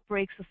more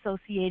outbreaks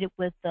associated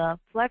with the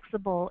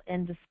flexible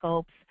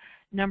endoscopes,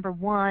 number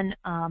one,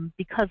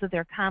 because of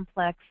their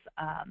complex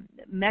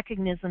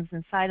mechanisms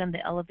inside them,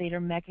 the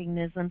elevator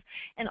mechanisms,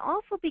 and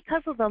also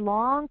because of the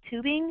long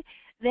tubing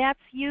that's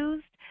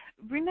used,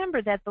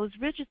 remember that those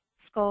rigid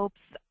scopes,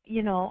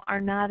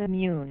 are not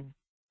immune.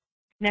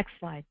 Next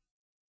slide.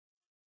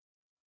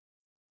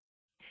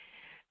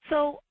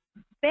 So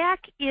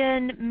back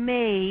in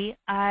May,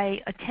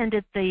 I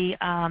attended the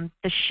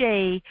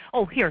SHEA.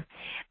 Oh, here.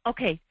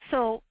 Okay,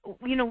 so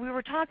we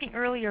were talking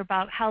earlier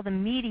about how the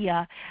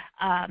media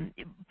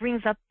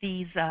brings up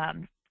these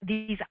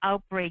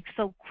outbreaks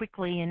so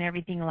quickly and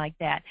everything like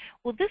that.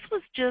 Well, this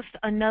was just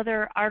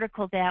another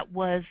article that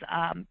was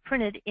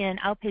printed in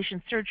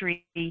Outpatient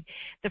Surgery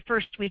the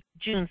first week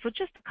of June, so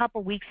just a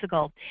couple weeks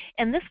ago.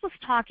 And this was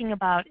talking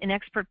about an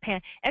expert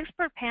panel.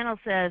 Expert panel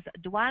says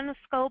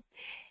duodenoscope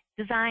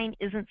design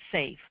isn't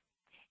safe.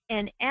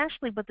 And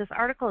actually what this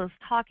article is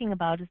talking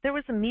about is there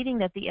was a meeting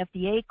that the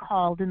FDA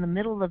called in the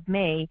middle of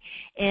May,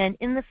 and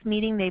in this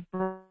meeting they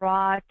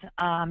brought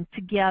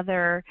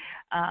together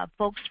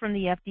folks from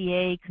the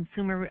FDA,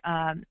 consumer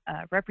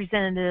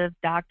representatives,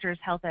 doctors,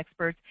 health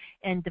experts,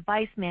 and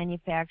device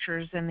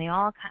manufacturers, and they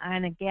all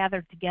kind of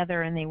gathered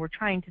together and they were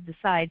trying to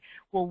decide,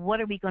 well, what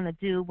are we going to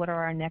do? What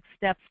are our next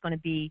steps going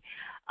to be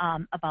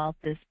about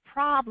this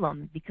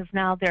problem? Because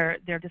now they're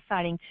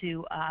deciding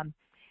to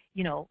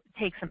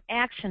take some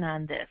action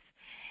on this.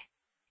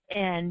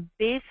 And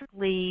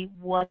basically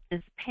what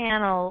this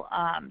panel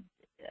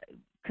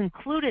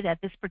concluded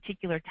at this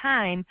particular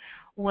time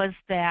was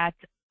that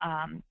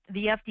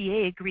the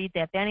FDA agreed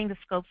that banning the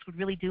scopes would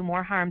really do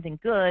more harm than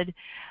good,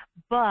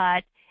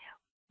 but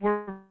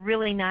we're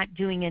really not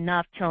doing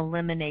enough to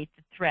eliminate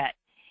the threat.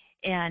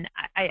 And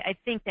I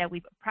think that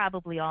we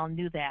probably all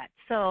knew that.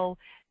 So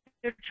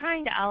they're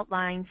trying to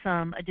outline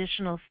some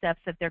additional steps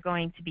that they're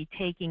going to be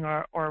taking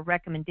or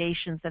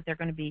recommendations that they're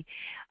going to be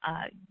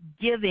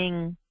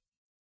giving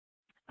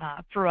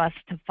for us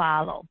to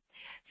follow.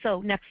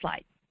 So next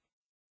slide.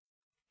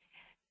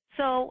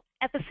 So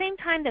at the same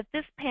time that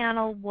this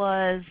panel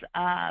was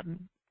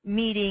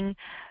meeting,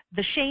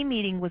 the SHEA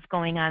meeting was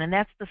going on, and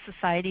that's the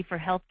Society for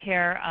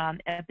Healthcare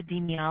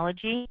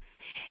Epidemiology.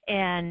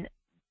 And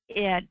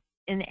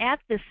at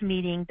this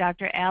meeting,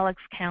 Dr.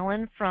 Alex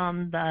Callan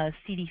from the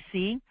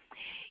CDC,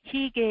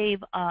 he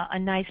gave a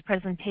nice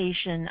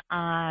presentation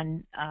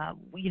on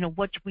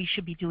what we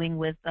should be doing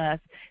with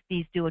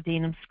these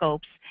duodenum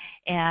scopes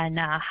and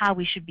how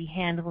we should be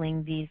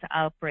handling these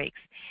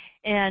outbreaks.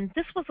 And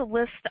this was a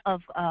list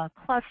of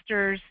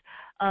clusters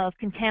of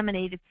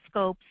contaminated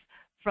scopes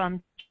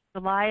from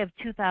July of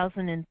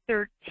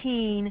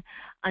 2013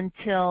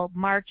 until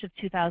March of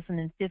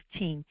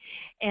 2015.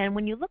 And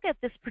when you look at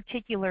this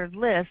particular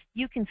list,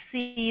 you can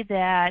see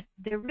that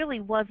there really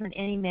wasn't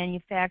any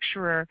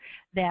manufacturer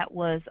that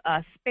was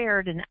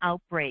spared an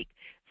outbreak.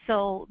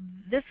 So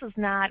this is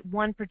not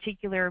one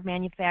particular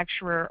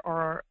manufacturer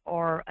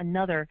or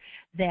another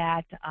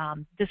that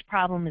this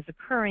problem is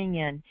occurring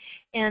in.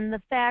 And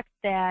the fact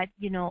that,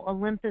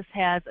 Olympus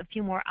has a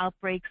few more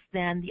outbreaks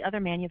than the other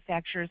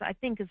manufacturers, I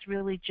think is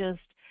really just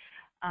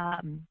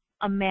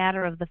a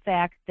matter of the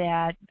fact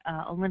that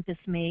Olympus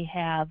may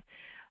have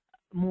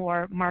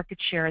more market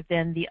share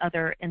than the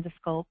other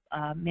endoscope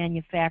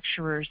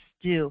manufacturers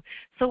do.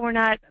 So we're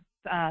not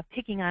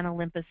picking on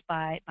Olympus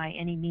by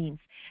any means.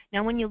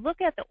 Now, when you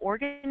look at the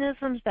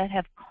organisms that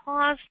have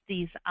caused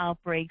these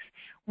outbreaks,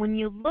 when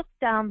you look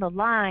down the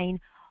line,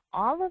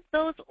 all of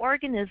those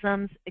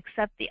organisms,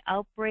 except the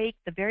outbreak,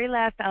 the very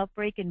last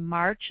outbreak in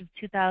March of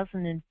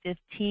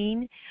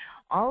 2015,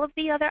 all of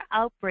the other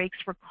outbreaks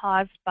were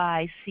caused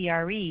by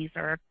CREs,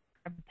 or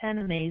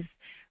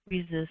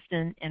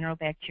carbapenemase-resistant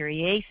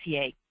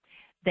Enterobacteriaceae.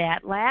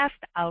 That last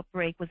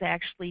outbreak was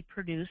actually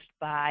produced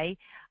by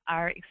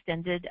our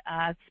extended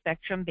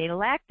spectrum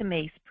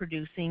beta-lactamase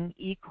producing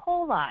E.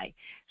 coli.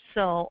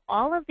 So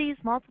all of these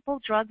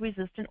multiple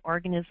drug-resistant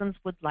organisms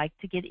would like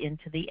to get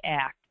into the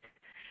act.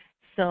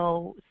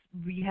 So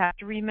you have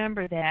to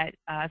remember that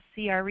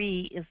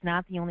CRE is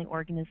not the only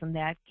organism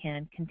that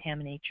can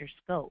contaminate your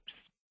scopes.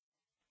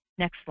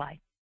 Next slide.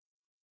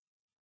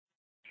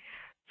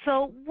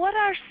 So what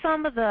are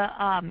some of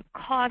the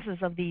causes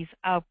of these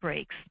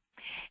outbreaks?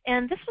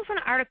 And this was an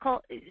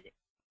article,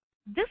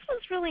 this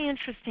was really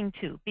interesting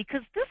too,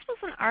 because this was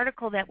an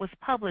article that was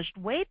published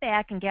way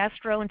back in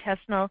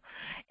Gastrointestinal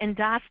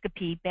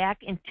Endoscopy back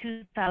in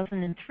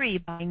 2003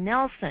 by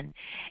Nelson.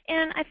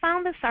 And I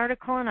found this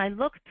article and I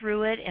looked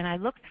through it and I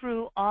looked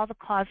through all the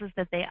causes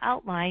that they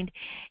outlined,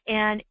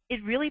 and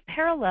it really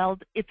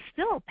paralleled, it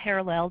still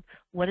paralleled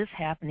what is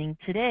happening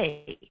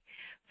today.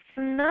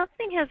 So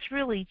nothing has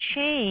really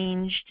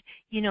changed,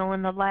 you know,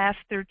 in the last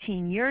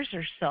 13 years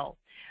or so.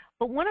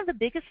 But one of the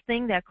biggest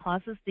things that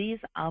causes these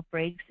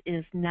outbreaks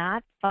is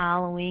not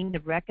following the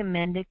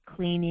recommended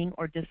cleaning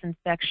or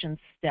disinfection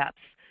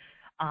steps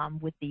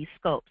with these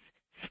scopes.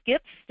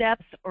 Skip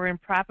steps or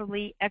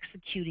improperly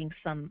executing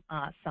some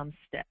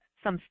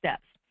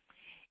steps,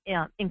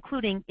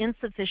 including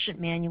insufficient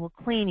manual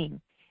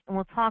cleaning. And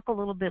we'll talk a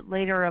little bit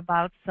later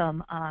about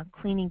some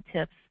cleaning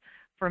tips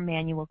for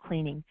manual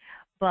cleaning.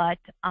 But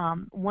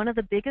one of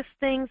the biggest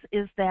things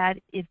is that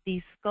if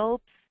these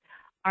scopes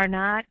are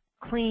not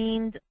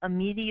cleaned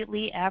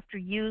immediately after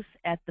use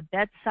at the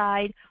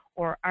bedside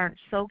or aren't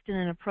soaked in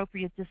an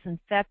appropriate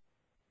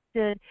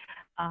disinfectant,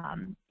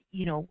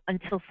 you know,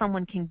 until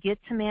someone can get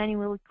to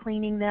manually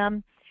cleaning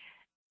them,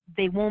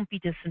 they won't be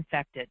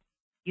disinfected.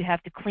 You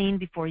have to clean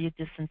before you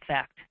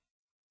disinfect.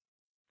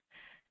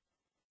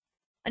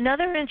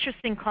 Another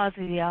interesting cause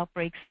of the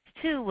outbreaks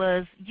too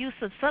was use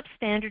of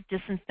substandard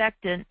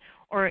disinfectant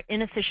or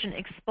inefficient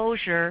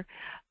exposure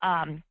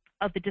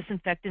of the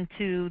disinfectant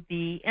to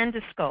the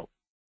endoscope.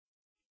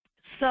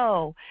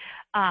 So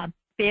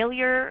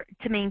failure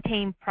to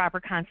maintain proper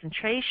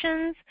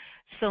concentrations,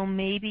 so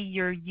maybe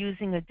you're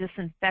using a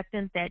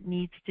disinfectant that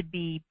needs to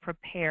be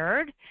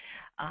prepared,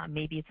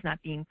 maybe it's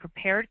not being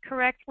prepared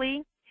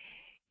correctly.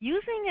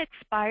 Using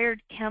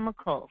expired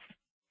chemicals.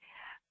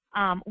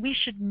 We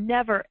should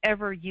never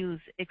ever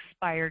use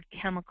expired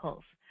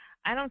chemicals.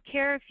 I don't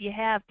care if you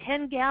have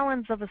 10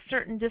 gallons of a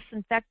certain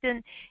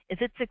disinfectant.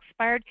 If it's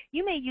expired,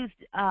 you may use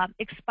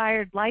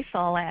expired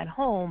Lysol at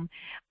home,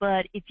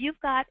 but if you've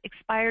got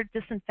expired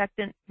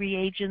disinfectant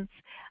reagents,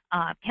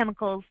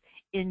 chemicals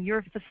in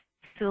your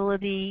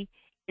facility,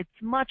 it's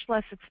much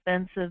less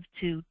expensive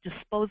to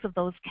dispose of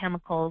those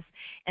chemicals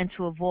and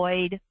to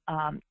avoid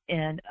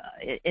an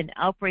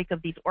outbreak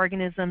of these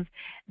organisms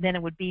than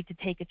it would be to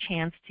take a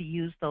chance to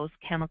use those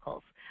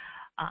chemicals.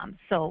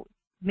 So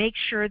make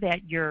sure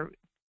that you're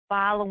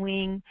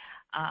following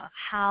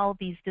how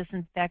these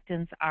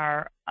disinfectants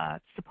are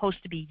supposed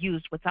to be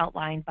used, what's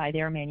outlined by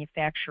their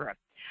manufacturer.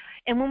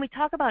 And when we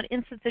talk about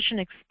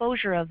insufficient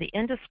exposure of the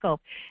endoscope,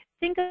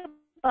 think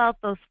about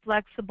those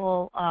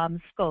flexible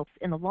scopes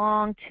in the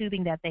long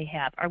tubing that they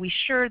have. Are we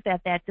sure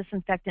that that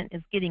disinfectant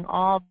is getting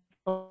all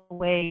the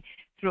way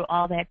through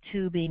all that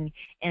tubing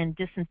and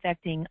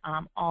disinfecting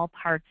all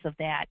parts of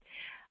that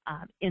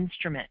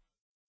instrument?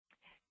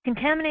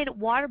 Contaminated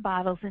water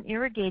bottles and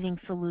irrigating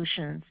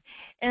solutions.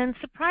 And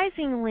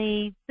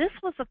surprisingly, this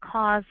was a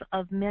cause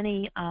of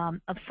many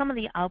of some of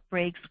the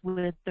outbreaks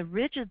with the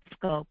rigid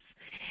scopes.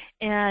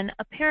 And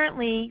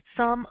apparently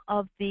some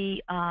of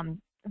the,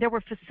 there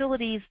were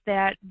facilities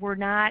that were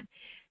not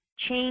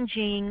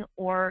changing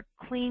or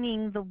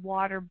cleaning the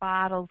water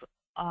bottles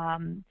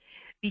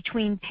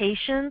between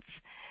patients.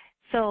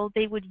 So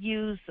they would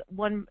use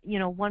one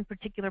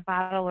particular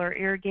bottle or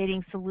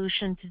irrigating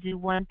solution to do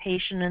one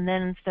patient, and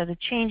then instead of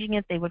changing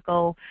it, they would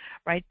go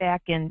right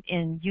back and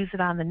use it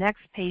on the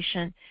next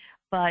patient.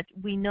 But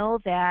we know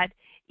that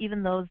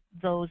even though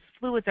those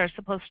fluids are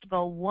supposed to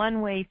go one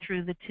way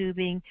through the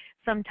tubing,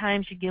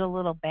 sometimes you get a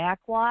little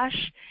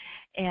backwash.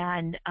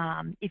 And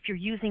if you're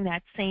using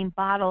that same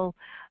bottle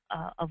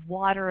of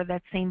water or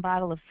that same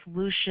bottle of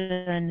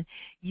solution,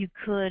 you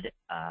could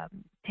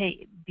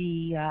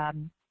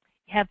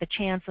have the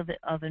chance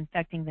of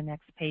infecting the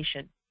next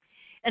patient.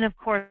 And of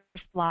course,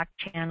 blocked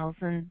channels,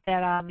 and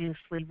that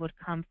obviously would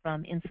come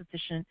from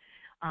insufficient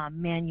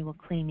manual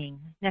cleaning.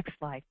 Next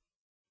slide.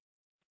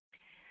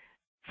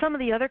 Some of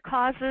the other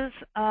causes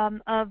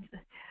of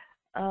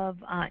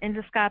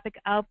endoscopic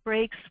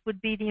outbreaks would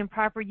be the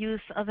improper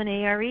use of an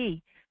ARE.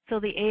 So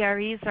the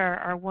AREs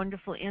are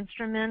wonderful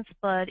instruments,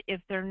 but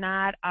if they're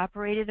not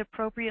operated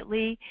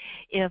appropriately,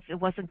 if it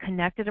wasn't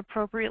connected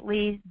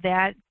appropriately,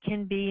 that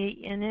can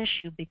be an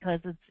issue because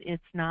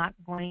it's not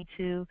going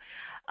to,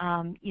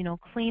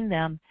 clean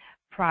them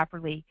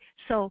properly.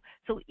 So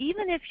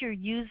even if you're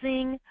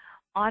using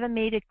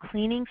automated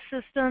cleaning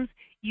systems,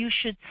 you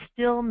should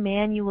still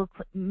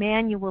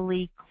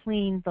manually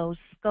clean those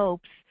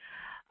scopes,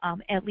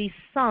 at least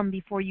some,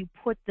 before you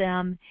put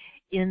them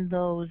in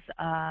those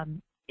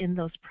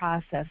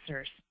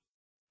processors.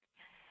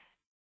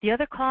 The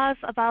other cause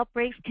of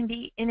outbreaks can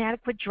be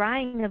inadequate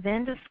drying of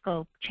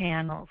endoscope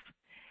channels.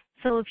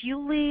 So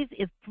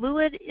if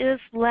fluid is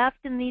left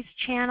in these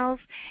channels,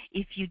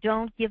 if you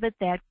don't give it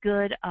that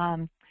good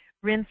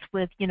rinse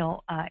with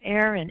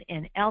air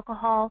and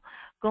alcohol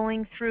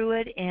going through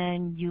it,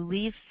 and you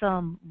leave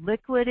some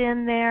liquid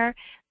in there,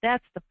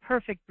 that's the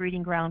perfect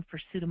breeding ground for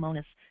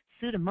Pseudomonas.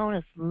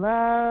 Pseudomonas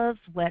loves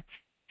wet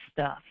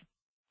stuff.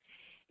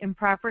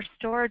 Improper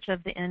storage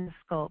of the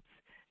endoscopes.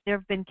 There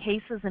have been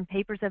cases and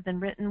papers have been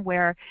written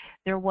where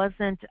there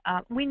wasn't,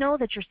 we know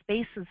that your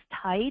space is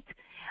tight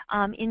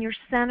in your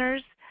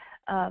centers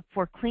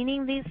for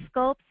cleaning these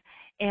scopes,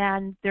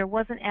 and there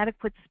wasn't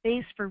adequate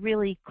space for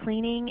really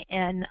cleaning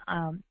and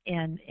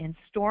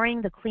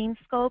storing the clean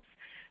scopes.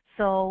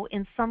 So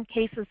in some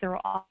cases there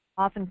were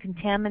often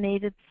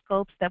contaminated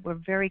scopes that were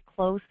very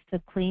close to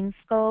clean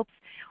scopes,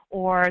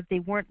 or they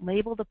weren't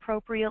labeled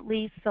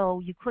appropriately, so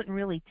you couldn't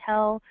really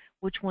tell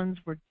which ones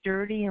were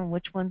dirty and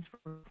which ones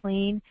were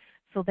clean.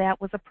 So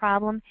that was a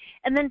problem.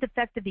 And then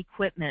defective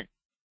equipment.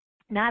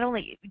 Not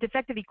only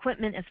defective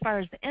equipment as far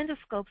as the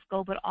endoscopes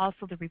go, but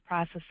also the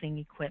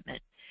reprocessing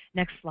equipment.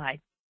 Next slide.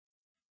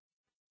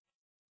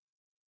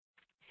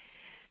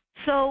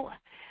 So,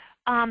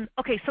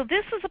 okay, so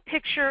this is a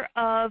picture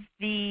of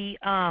the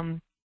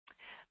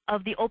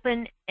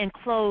open and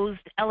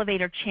closed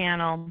elevator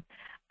channel.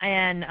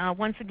 And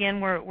once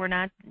again, we're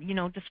not,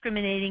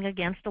 discriminating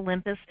against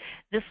Olympus.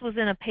 This was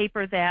in a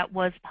paper that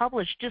was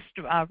published just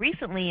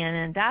recently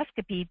in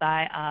Endoscopy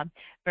by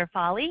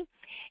Verfali.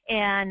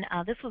 And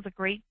this was a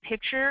great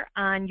picture.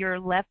 On your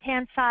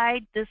left-hand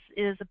side, this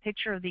is a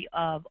picture of the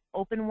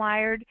open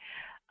wired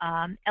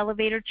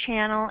elevator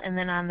channel, and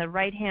then on the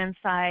right-hand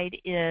side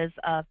is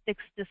a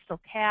fixed distal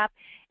cap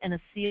and a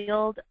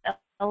sealed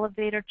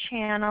elevator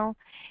channel.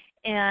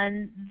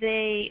 And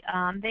they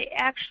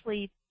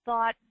actually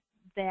thought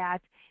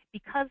that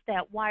because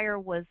that wire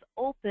was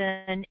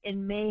open, it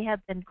may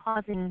have been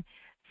causing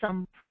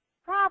some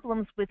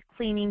problems with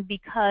cleaning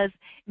because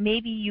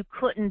maybe you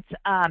couldn't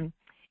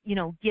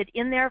get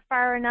in there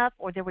far enough,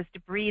 or there was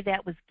debris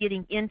that was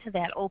getting into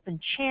that open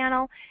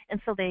channel, and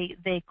so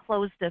they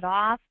closed it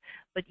off,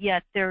 but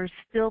yet there's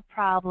still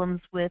problems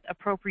with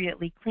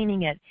appropriately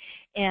cleaning it.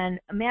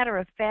 And a matter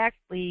of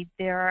factly,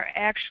 there are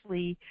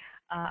actually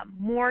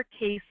more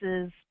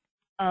cases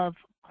of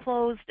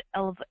closed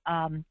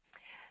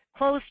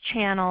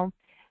channel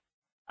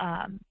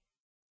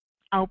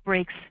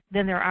outbreaks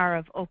than there are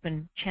of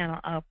open channel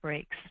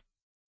outbreaks.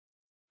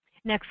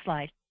 Next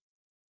slide.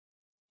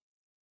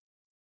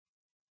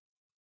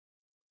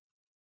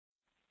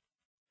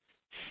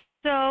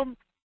 So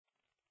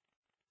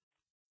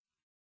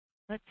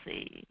let's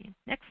see,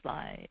 next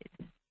slide.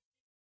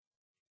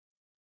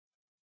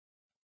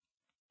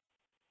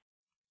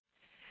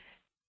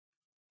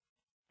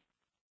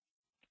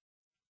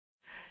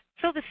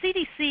 So the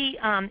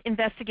CDC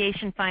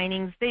investigation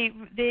findings, they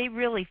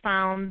really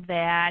found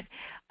that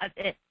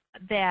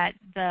that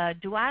the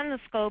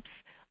duodenoscopes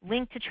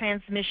linked to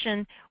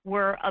transmission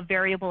were of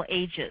variable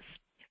ages.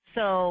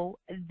 So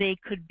they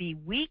could be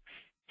weeks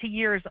to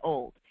years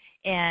old,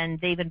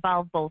 and they've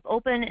involved both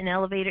open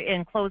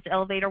and closed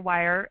elevator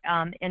wire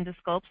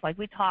endoscopes, like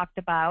we talked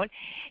about,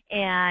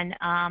 and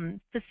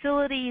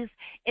facilities.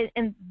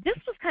 And this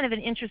was kind of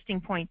an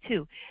interesting point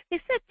too. They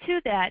said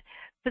too that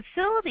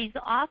facilities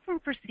often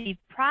perceived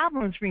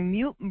problems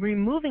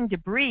removing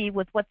debris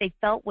with what they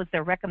felt was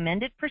their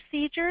recommended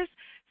procedures,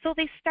 so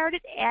they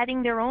started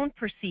adding their own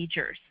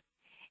procedures,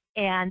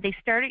 and they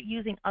started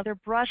using other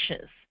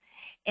brushes.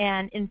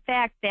 And in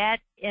fact, that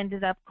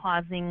ended up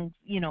causing,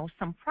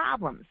 some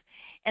problems.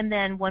 And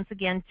then once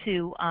again,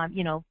 to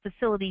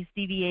facilities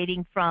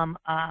deviating from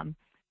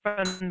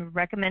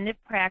recommended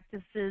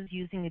practices,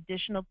 using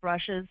additional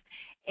brushes,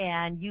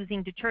 and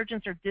using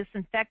detergents or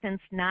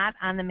disinfectants not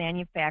on the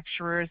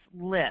manufacturer's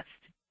list.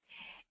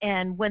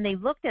 And when they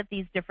looked at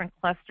these different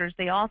clusters,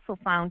 they also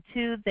found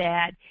too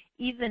that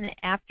even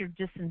after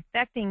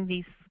disinfecting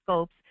these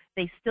scopes,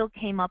 they still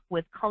came up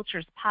with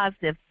cultures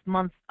positive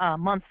months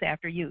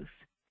after use.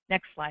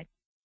 Next slide.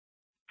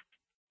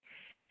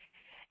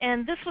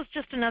 And this was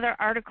just another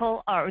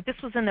article, or this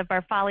was in the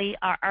Verfali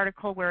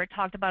article where it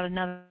talked about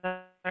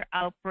another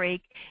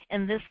outbreak.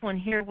 And this one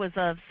here was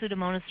of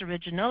Pseudomonas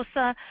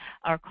aeruginosa,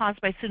 or caused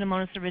by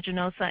Pseudomonas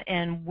aeruginosa,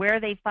 and where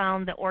they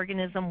found the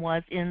organism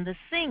was in the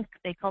sink.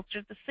 They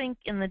cultured the sink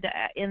in the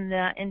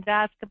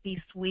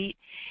endoscopy suite.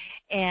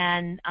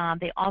 And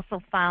they also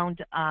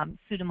found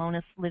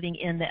Pseudomonas living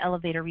in the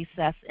elevator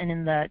recess and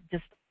in the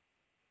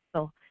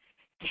distal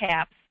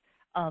caps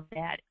of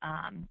that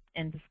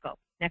endoscope.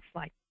 Next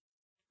slide.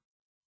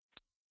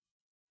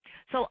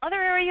 So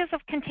other areas of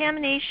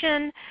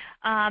contamination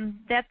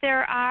that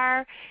there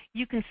are,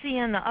 you can see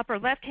in the upper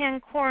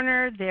left-hand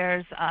corner,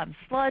 there's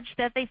sludge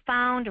that they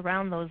found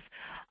around those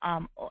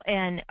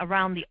and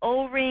around the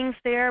O-rings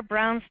there,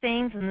 brown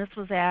stains, and this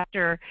was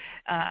after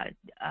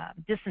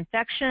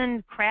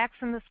disinfection, cracks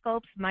in the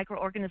scopes.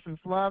 Microorganisms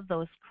love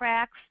those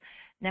cracks.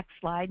 Next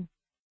slide.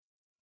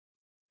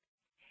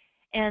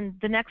 And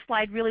the next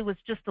slide really was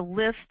just a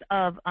list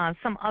of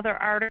some other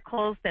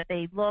articles that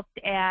they looked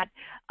at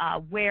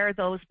where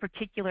those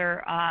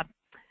particular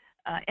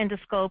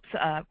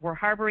endoscopes were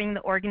harboring the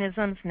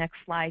organisms. Next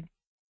slide.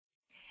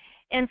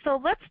 And so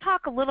let's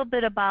talk a little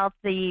bit about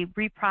the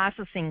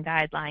reprocessing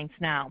guidelines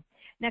now.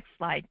 Next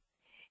slide.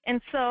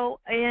 And so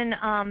in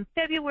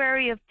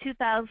February of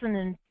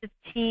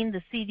 2015,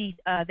 the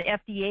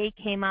FDA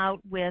came out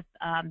with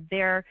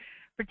their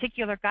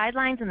particular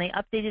guidelines, and they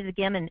updated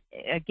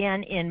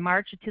again in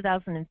March of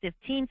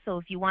 2015. So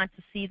if you want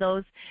to see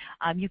those,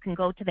 you can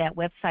go to that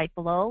website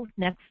below.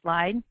 Next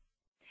slide.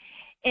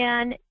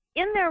 And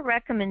in their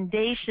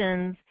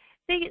recommendations,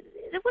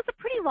 it was a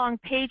pretty long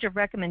page of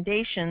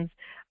recommendations,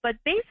 but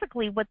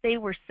basically what they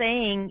were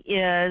saying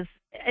is,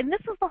 and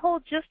this is the whole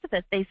gist of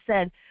it, they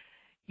said,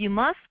 you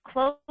must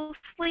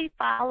closely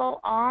follow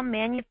all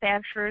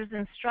manufacturers'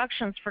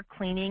 instructions for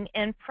cleaning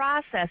and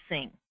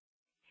processing.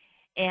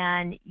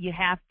 And you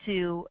have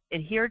to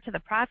adhere to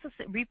the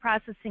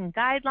reprocessing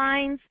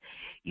guidelines.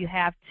 You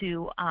have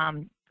to,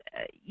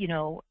 you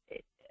know,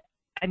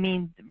 I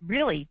mean,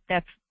 really,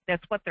 that's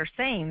what they're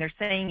saying. They're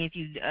saying if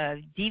you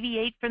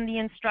deviate from the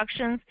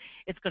instructions,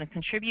 it's going to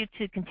contribute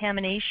to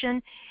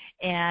contamination,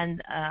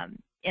 and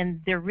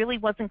there really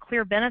wasn't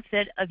clear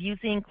benefit of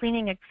using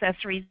cleaning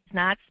accessories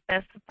not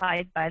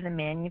specified by the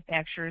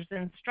manufacturer's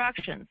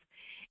instructions.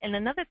 And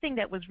another thing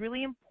that was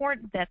really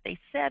important that they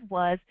said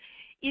was,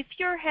 if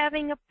you're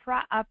having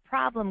a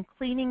problem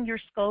cleaning your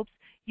scopes,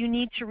 you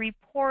need to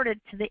report it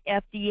to the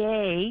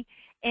FDA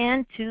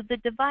and to the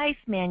device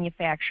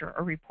manufacturer,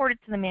 or report it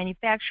to the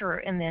manufacturer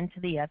and then to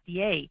the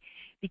FDA.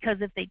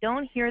 Because if they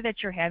don't hear that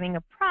you're having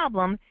a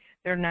problem,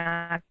 they're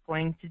not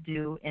going to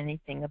do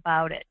anything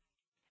about it.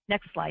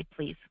 Next slide,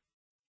 please.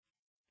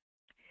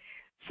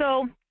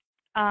 So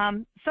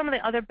some of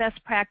the other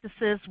best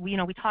practices, we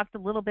talked a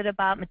little bit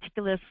about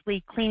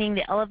meticulously cleaning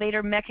the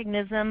elevator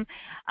mechanism,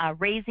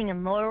 raising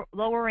and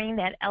lowering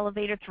that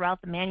elevator throughout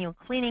the manual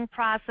cleaning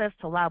process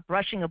to allow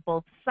brushing of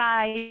both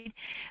sides.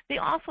 They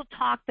also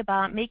talked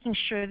about making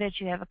sure that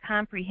you have a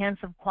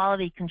comprehensive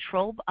quality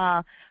control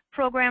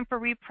program for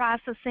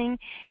reprocessing.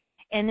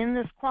 And in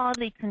this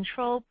quality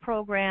control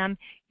program,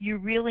 you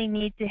really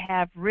need to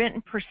have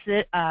written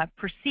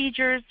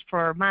procedures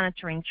for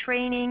monitoring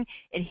training,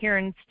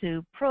 adherence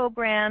to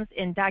programs,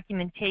 and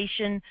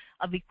documentation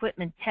of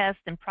equipment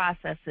tests and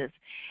processes.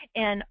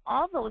 And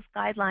all those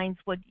guidelines,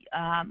 what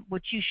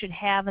you should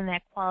have in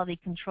that quality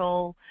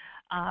control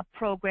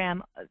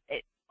program,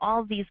 all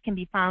of these can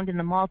be found in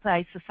the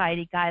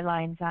Multi-Society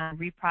Guidelines on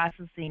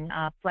Reprocessing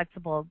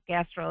Flexible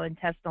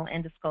Gastrointestinal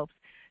Endoscopes,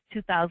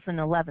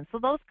 2011. So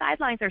those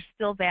guidelines are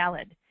still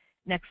valid.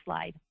 Next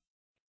slide.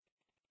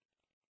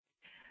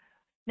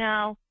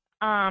 Now,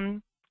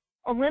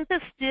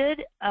 Olympus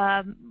did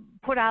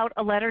put out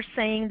a letter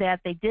saying that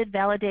they did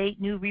validate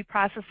new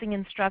reprocessing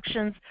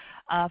instructions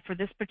for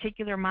this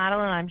particular model,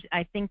 and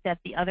I think that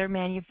the other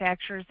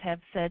manufacturers have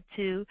said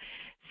too.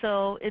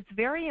 So it's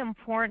very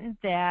important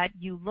that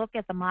you look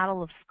at the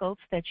model of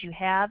scopes that you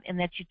have and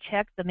that you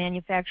check the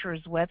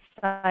manufacturer's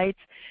websites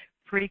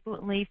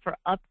frequently for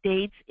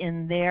updates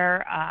in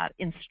their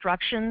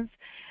instructions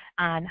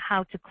on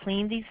how to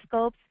clean these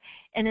scopes.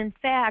 And in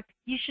fact,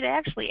 you should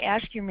actually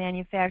ask your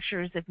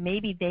manufacturers if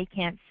maybe they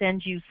can't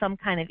send you some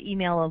kind of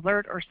email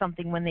alert or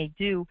something when they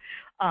do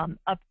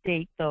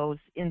update those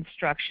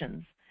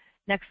instructions.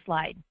 Next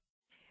slide.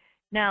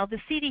 Now, the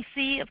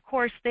CDC, of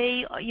course,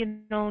 they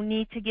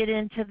need to get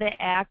into the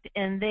act,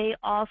 and they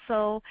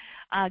also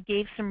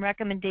gave some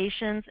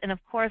recommendations. And of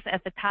course,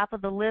 at the top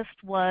of the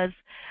list was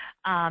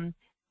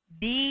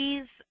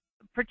these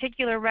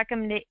particular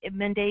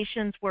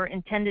recommendations were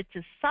intended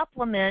to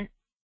supplement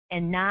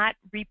and not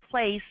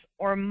replace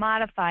or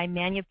modify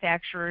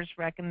manufacturers'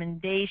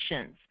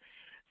 recommendations.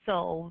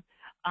 So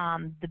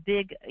the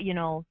big,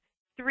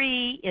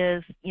 three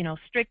is,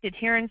 strict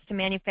adherence to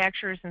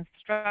manufacturers'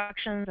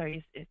 instructions. Are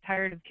you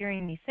tired of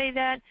hearing me say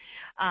that?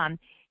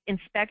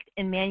 Inspect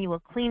and manual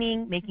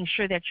cleaning, making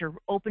sure that you're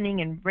opening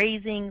and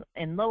raising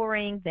and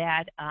lowering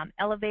that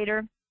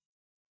elevator.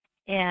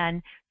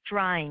 And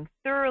drying,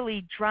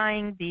 thoroughly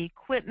drying the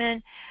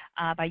equipment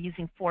by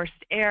using forced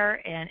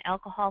air and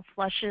alcohol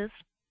flushes.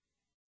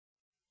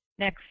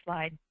 Next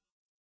slide.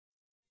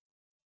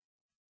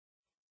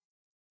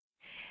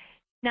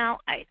 Now,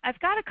 I've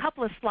got a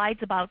couple of slides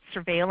about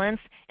surveillance,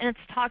 and it's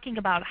talking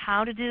about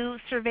how to do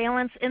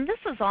surveillance, and this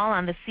is all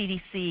on the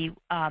CDC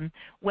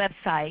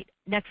website.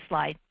 Next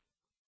slide.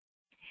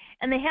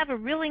 And they have a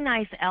really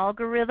nice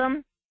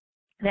algorithm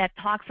that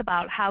talks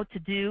about how to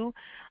do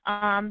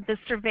the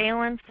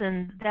surveillance,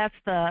 and that's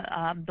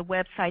the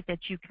website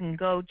that you can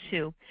go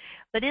to.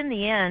 But in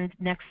the end,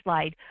 next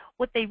slide,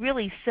 what they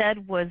really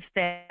said was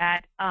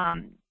that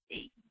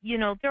you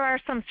know, there are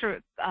some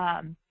sort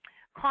of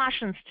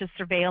cautions to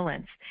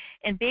surveillance,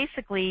 and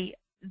basically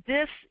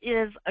this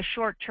is a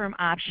short-term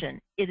option.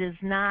 It is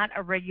not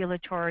a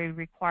regulatory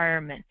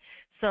requirement.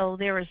 So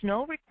there is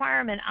no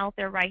requirement out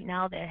there right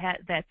now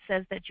that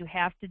says that you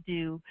have to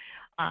do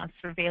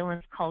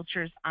surveillance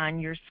cultures on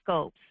your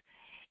scopes.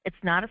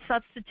 It's not a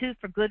substitute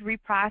for good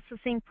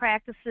reprocessing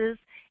practices,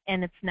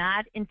 and it's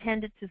not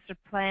intended to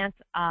supplant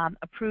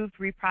approved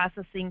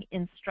reprocessing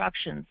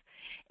instructions,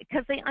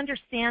 because they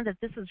understand that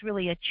this is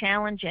really a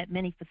challenge at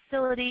many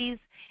facilities,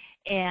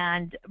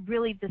 and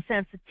really the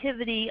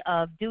sensitivity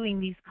of doing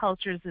these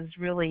cultures is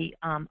really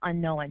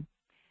unknown.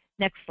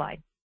 Next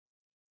slide.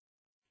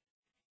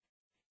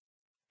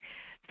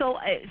 So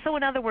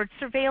in other words,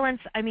 surveillance,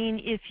 I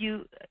mean, if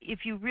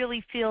you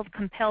really feel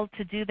compelled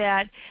to do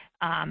that,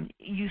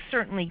 you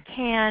certainly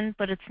can,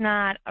 but it's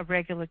not a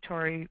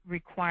regulatory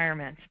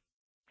requirement.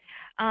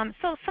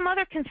 So some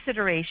other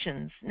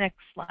considerations. Next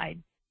slide.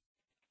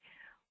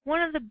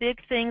 One of the big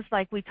things,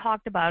 like we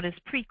talked about, is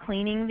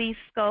pre-cleaning these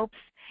scopes.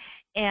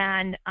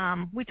 And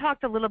we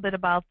talked a little bit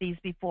about these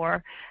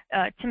before,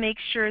 to make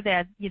sure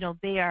that, you know,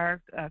 they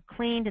are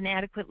cleaned and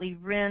adequately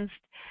rinsed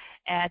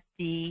at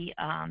the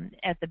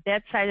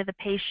bedside of the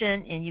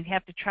patient, and you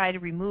have to try to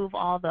remove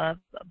all the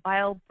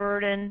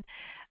bioburden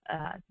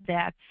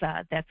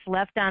that's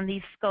left on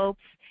these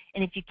scopes.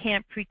 And if you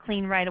can't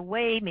pre-clean right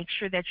away, make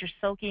sure that you're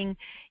soaking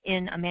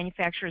in a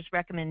manufacturer's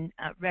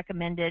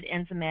recommended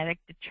enzymatic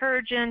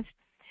detergent.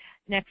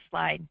 Next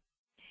slide.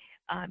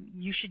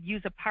 You should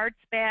use a parts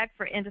bag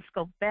for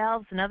endoscope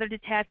valves and other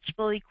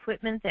detachable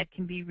equipment that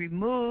can be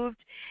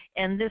removed,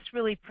 and this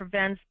really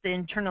prevents the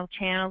internal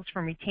channels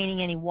from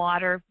retaining any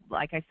water.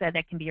 Like I said,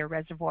 that can be a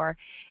reservoir.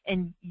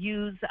 And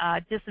use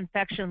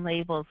disinfection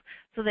labels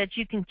so that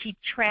you can keep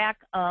track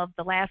of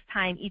the last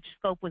time each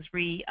scope was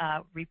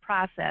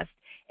reprocessed,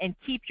 and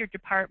keep your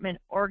department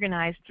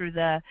organized through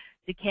the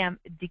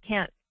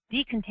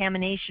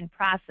decontamination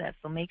process.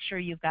 So make sure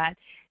you've got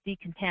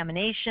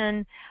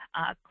decontamination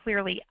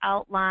clearly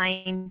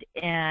outlined,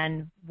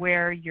 and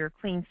where your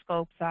clean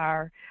scopes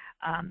are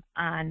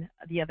on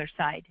the other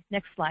side.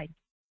 Next slide.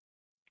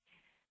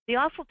 They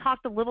also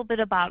talked a little bit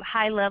about a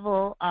higher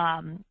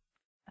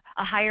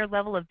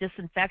level of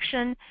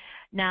disinfection.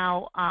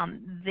 Now,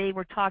 they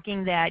were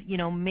talking that, you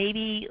know,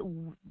 maybe,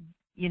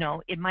 you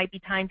know, it might be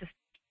time to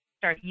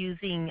start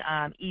using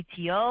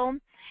ETO,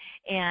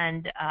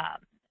 and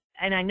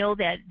I know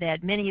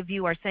that many of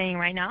you are saying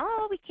right now,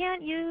 oh, we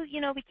can't use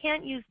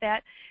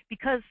that,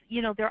 because,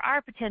 you know, there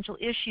are potential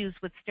issues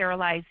with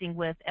sterilizing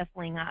with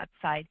ethylene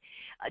oxide.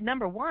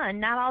 Number one,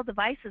 not all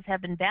devices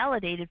have been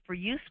validated for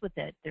use with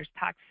it. There's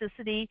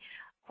toxicity.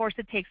 Of course,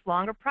 it takes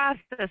longer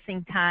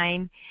processing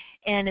time,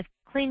 and if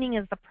cleaning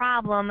is the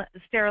problem,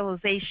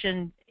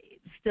 sterilization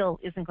still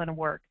isn't going to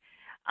work.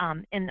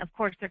 And of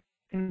course, there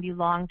can be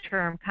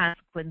long-term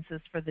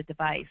consequences for the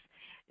device.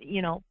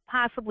 You know,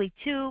 possibly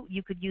too,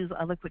 you could use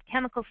a liquid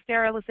chemical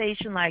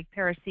sterilization like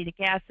peracetic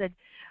acid,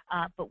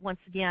 but once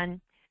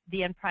again,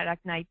 the end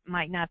product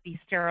might not be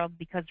sterile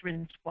because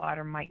rinsed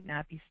water might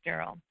not be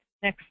sterile.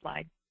 Next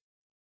slide.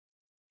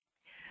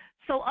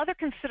 So other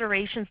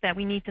considerations that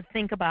we need to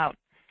think about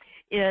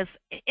is,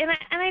 and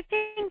I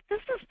think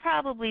this is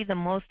probably the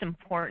most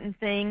important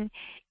thing,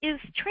 is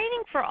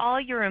training for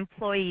all your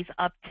employees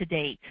up to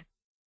date.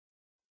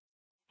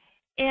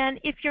 And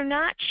if you're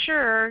not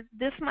sure,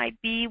 this might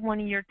be one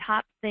of your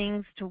top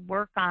things to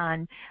work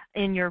on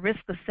in your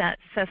risk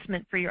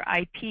assessment for your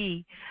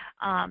IP,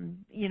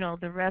 you know,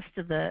 the rest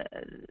of the,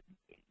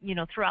 you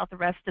know, throughout the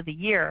rest of the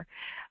year.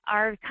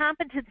 Are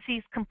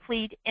competencies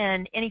complete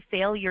and any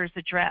failures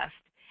addressed?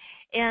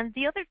 And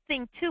the other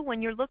thing too,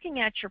 when you're looking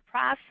at your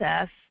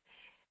process,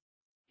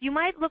 you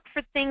might look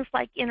for things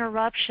like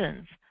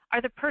interruptions.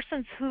 Are the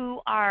persons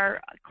who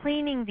are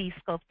cleaning these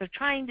scopes, they're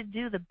trying to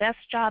do the best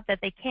job that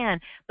they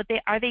can, but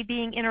are they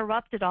being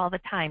interrupted all the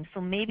time?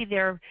 So maybe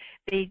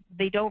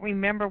they don't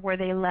remember where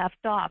they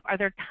left off. Are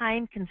there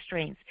time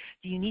constraints?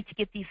 Do you need to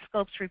get these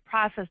scopes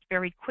reprocessed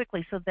very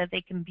quickly so that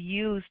they can be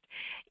used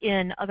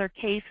in other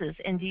cases?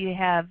 And do you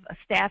have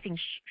staffing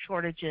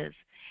shortages?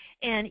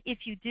 And if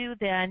you do,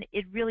 then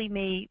it really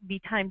may be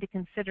time to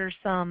consider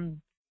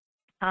some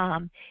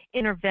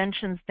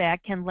interventions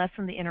that can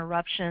lessen the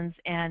interruptions,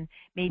 and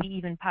maybe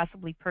even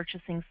possibly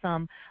purchasing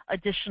some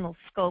additional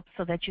scopes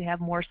so that you have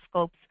more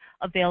scopes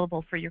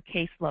available for your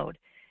caseload.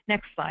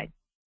 Next slide.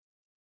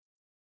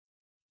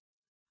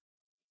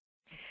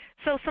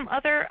 So some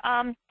other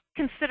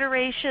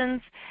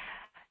considerations.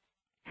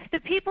 The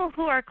people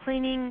who are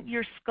cleaning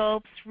your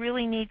scopes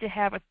really need to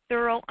have a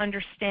thorough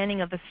understanding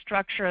of the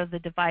structure of the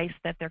device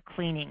that they're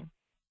cleaning.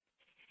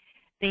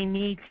 They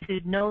need to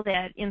know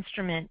that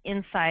instrument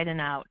inside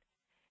and out.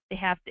 They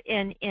have to,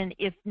 and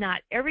if not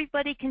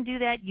everybody can do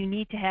that, you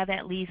need to have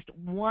at least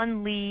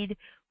one lead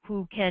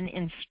who can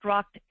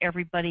instruct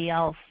everybody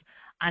else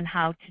on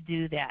how to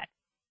do that.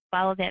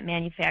 follow that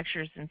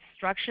manufacturer's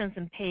instructions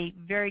and pay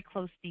very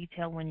close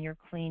detail when you're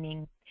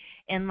cleaning.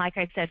 And like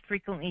I said,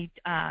 frequently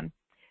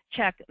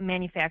check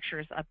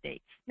manufacturer's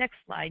updates. Next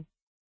slide.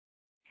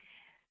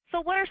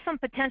 So what are some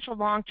potential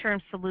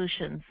long-term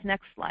solutions?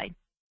 Next slide.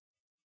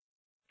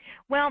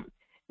 Well,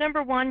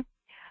 number one,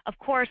 of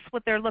course,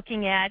 what they're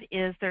looking at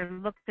is they're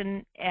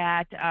looking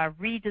at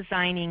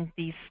redesigning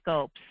these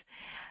scopes.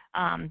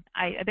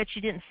 I bet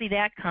you didn't see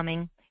that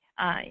coming,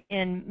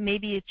 and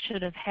maybe it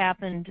should have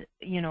happened,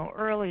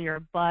 earlier.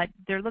 But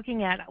they're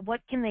looking at what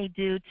can they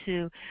do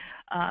to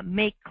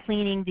make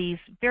cleaning these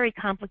very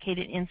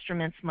complicated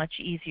instruments much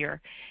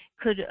easier.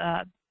 Could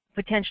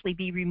potentially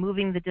be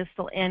removing the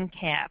distal end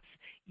caps,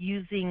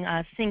 using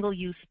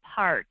single-use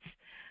parts,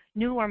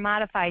 new or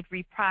modified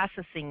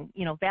reprocessing.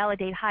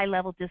 Validate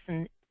high-level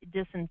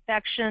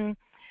disinfection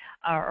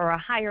or a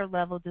higher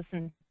level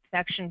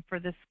disinfection for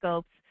the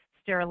scopes,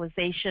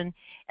 sterilization,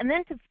 and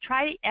then to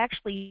try to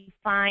actually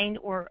find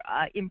or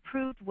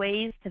improved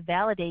ways to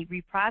validate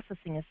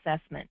reprocessing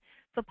assessment.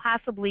 So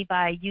possibly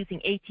by using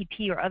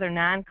ATP or other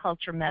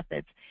non-culture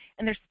methods.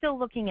 And they're still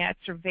looking at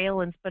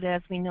surveillance, but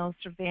as we know,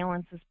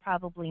 surveillance is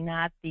probably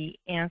not the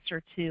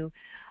answer to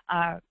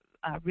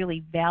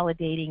really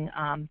validating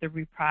the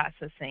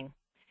reprocessing.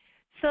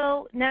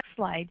 So next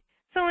slide.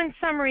 So in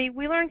summary,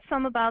 we learned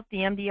some about the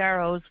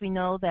MDROs. We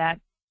know that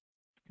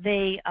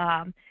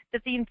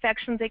that the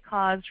infections they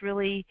cause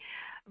really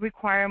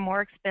require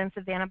more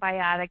expensive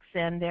antibiotics,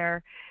 and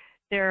they're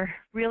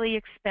really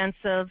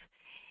expensive,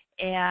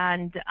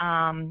 and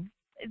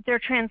they're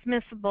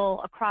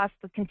transmissible across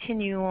the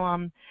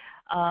continuum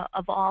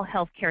of all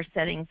healthcare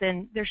settings,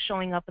 and they're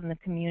showing up in the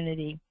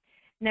community.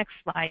 Next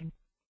slide.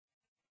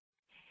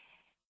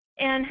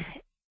 And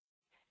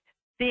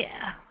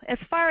as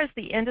far as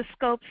the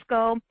endoscopes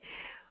go,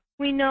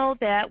 we know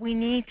that we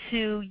need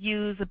to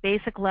use a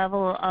basic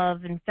level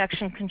of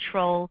infection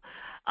control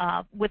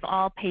with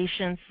all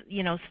patients.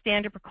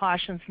 Standard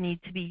precautions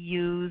need to be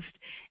used,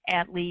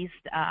 at least.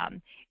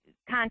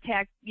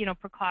 Contact,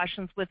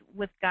 precautions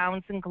with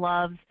gowns and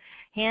gloves.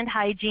 Hand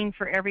hygiene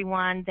for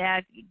everyone,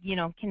 that,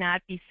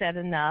 cannot be said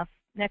enough.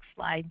 Next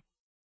slide.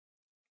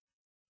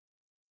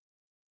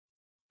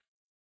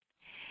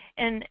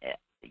 And,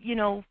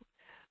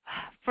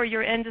 for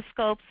your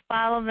endoscopes,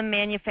 follow the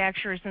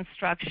manufacturer's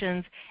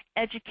instructions,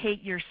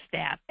 educate your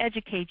staff.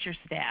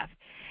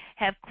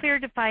 Have clear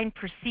defined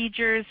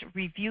procedures,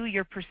 review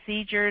your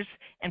procedures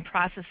and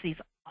processes,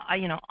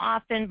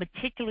 often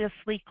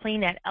meticulously clean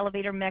that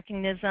elevator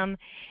mechanism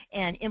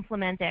and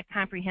implement that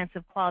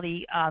comprehensive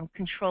quality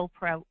control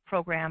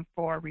program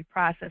for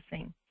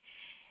reprocessing.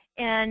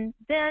 And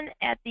then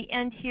at the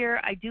end here,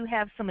 I do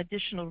have some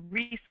additional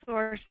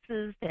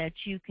resources that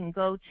you can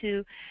go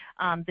to.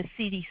 The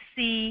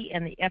CDC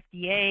and the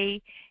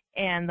FDA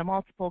and the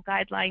multiple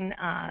guideline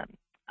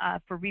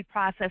for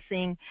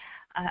reprocessing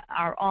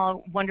are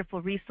all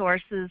wonderful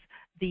resources.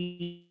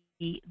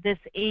 This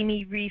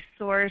AMI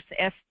resource,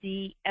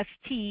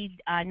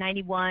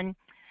 ST91,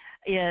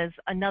 is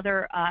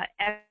another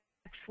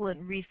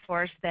excellent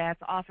resource that's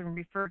often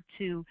referred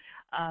to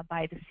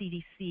by the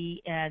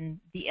CDC and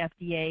the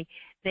FDA.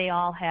 They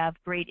all have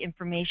great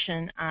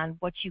information on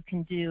what you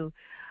can do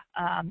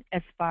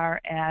as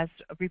far as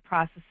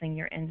reprocessing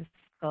your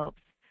endoscopes.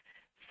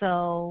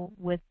 So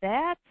with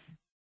that,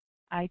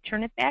 I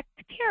turn it back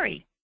to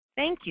Carrie.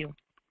 Thank you.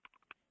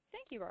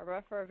 Thank you,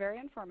 Barbara, for a very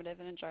informative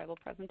and enjoyable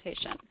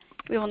presentation.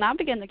 We will now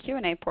begin the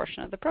Q&A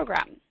portion of the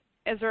program.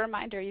 As a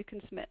reminder, you can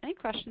submit any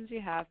questions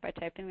you have by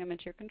typing them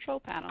into your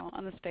control panel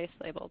on the space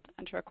labeled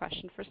Enter a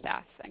Question for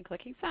Staff and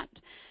clicking Send.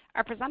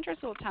 Our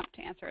presenters will attempt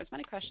to answer as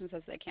many questions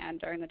as they can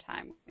during the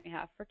time we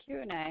have for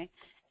Q&A, and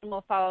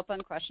we'll follow up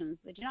on questions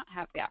they do not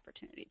have the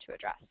opportunity to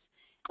address.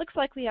 Looks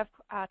like we have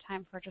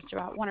time for just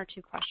about one or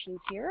two questions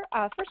here.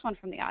 First one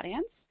from the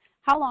audience.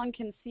 How long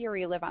can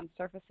CRE live on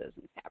surfaces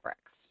and fabrics?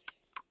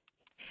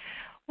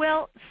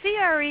 Well,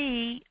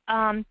 CRE,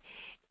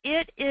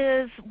 it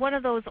is one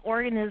of those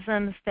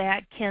organisms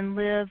that can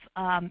live,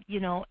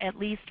 at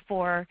least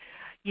for,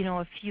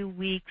 a few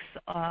weeks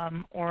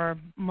or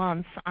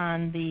months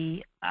on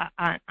the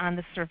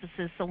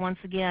surfaces. So once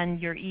again,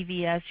 your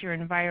EVS, your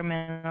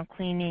environmental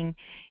cleaning,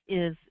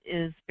 is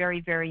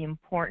very, very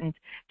important.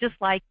 Just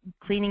like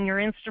cleaning your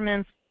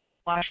instruments,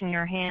 washing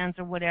your hands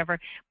or whatever.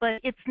 But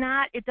it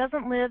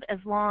doesn't live as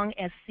long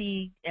as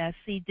C.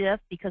 diff,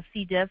 because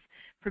C. diff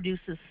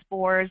produces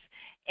spores,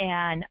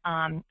 and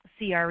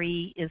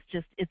CRE is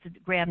it's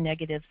gram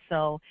negative,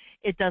 so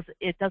it does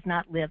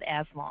not live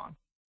as long.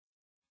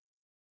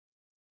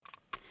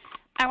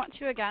 I want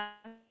to again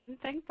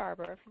thank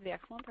Barbara for the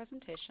excellent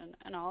presentation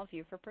and all of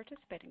you for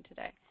participating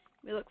today.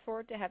 We look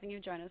forward to having you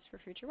join us for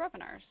future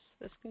webinars.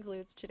 This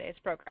concludes today's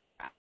program.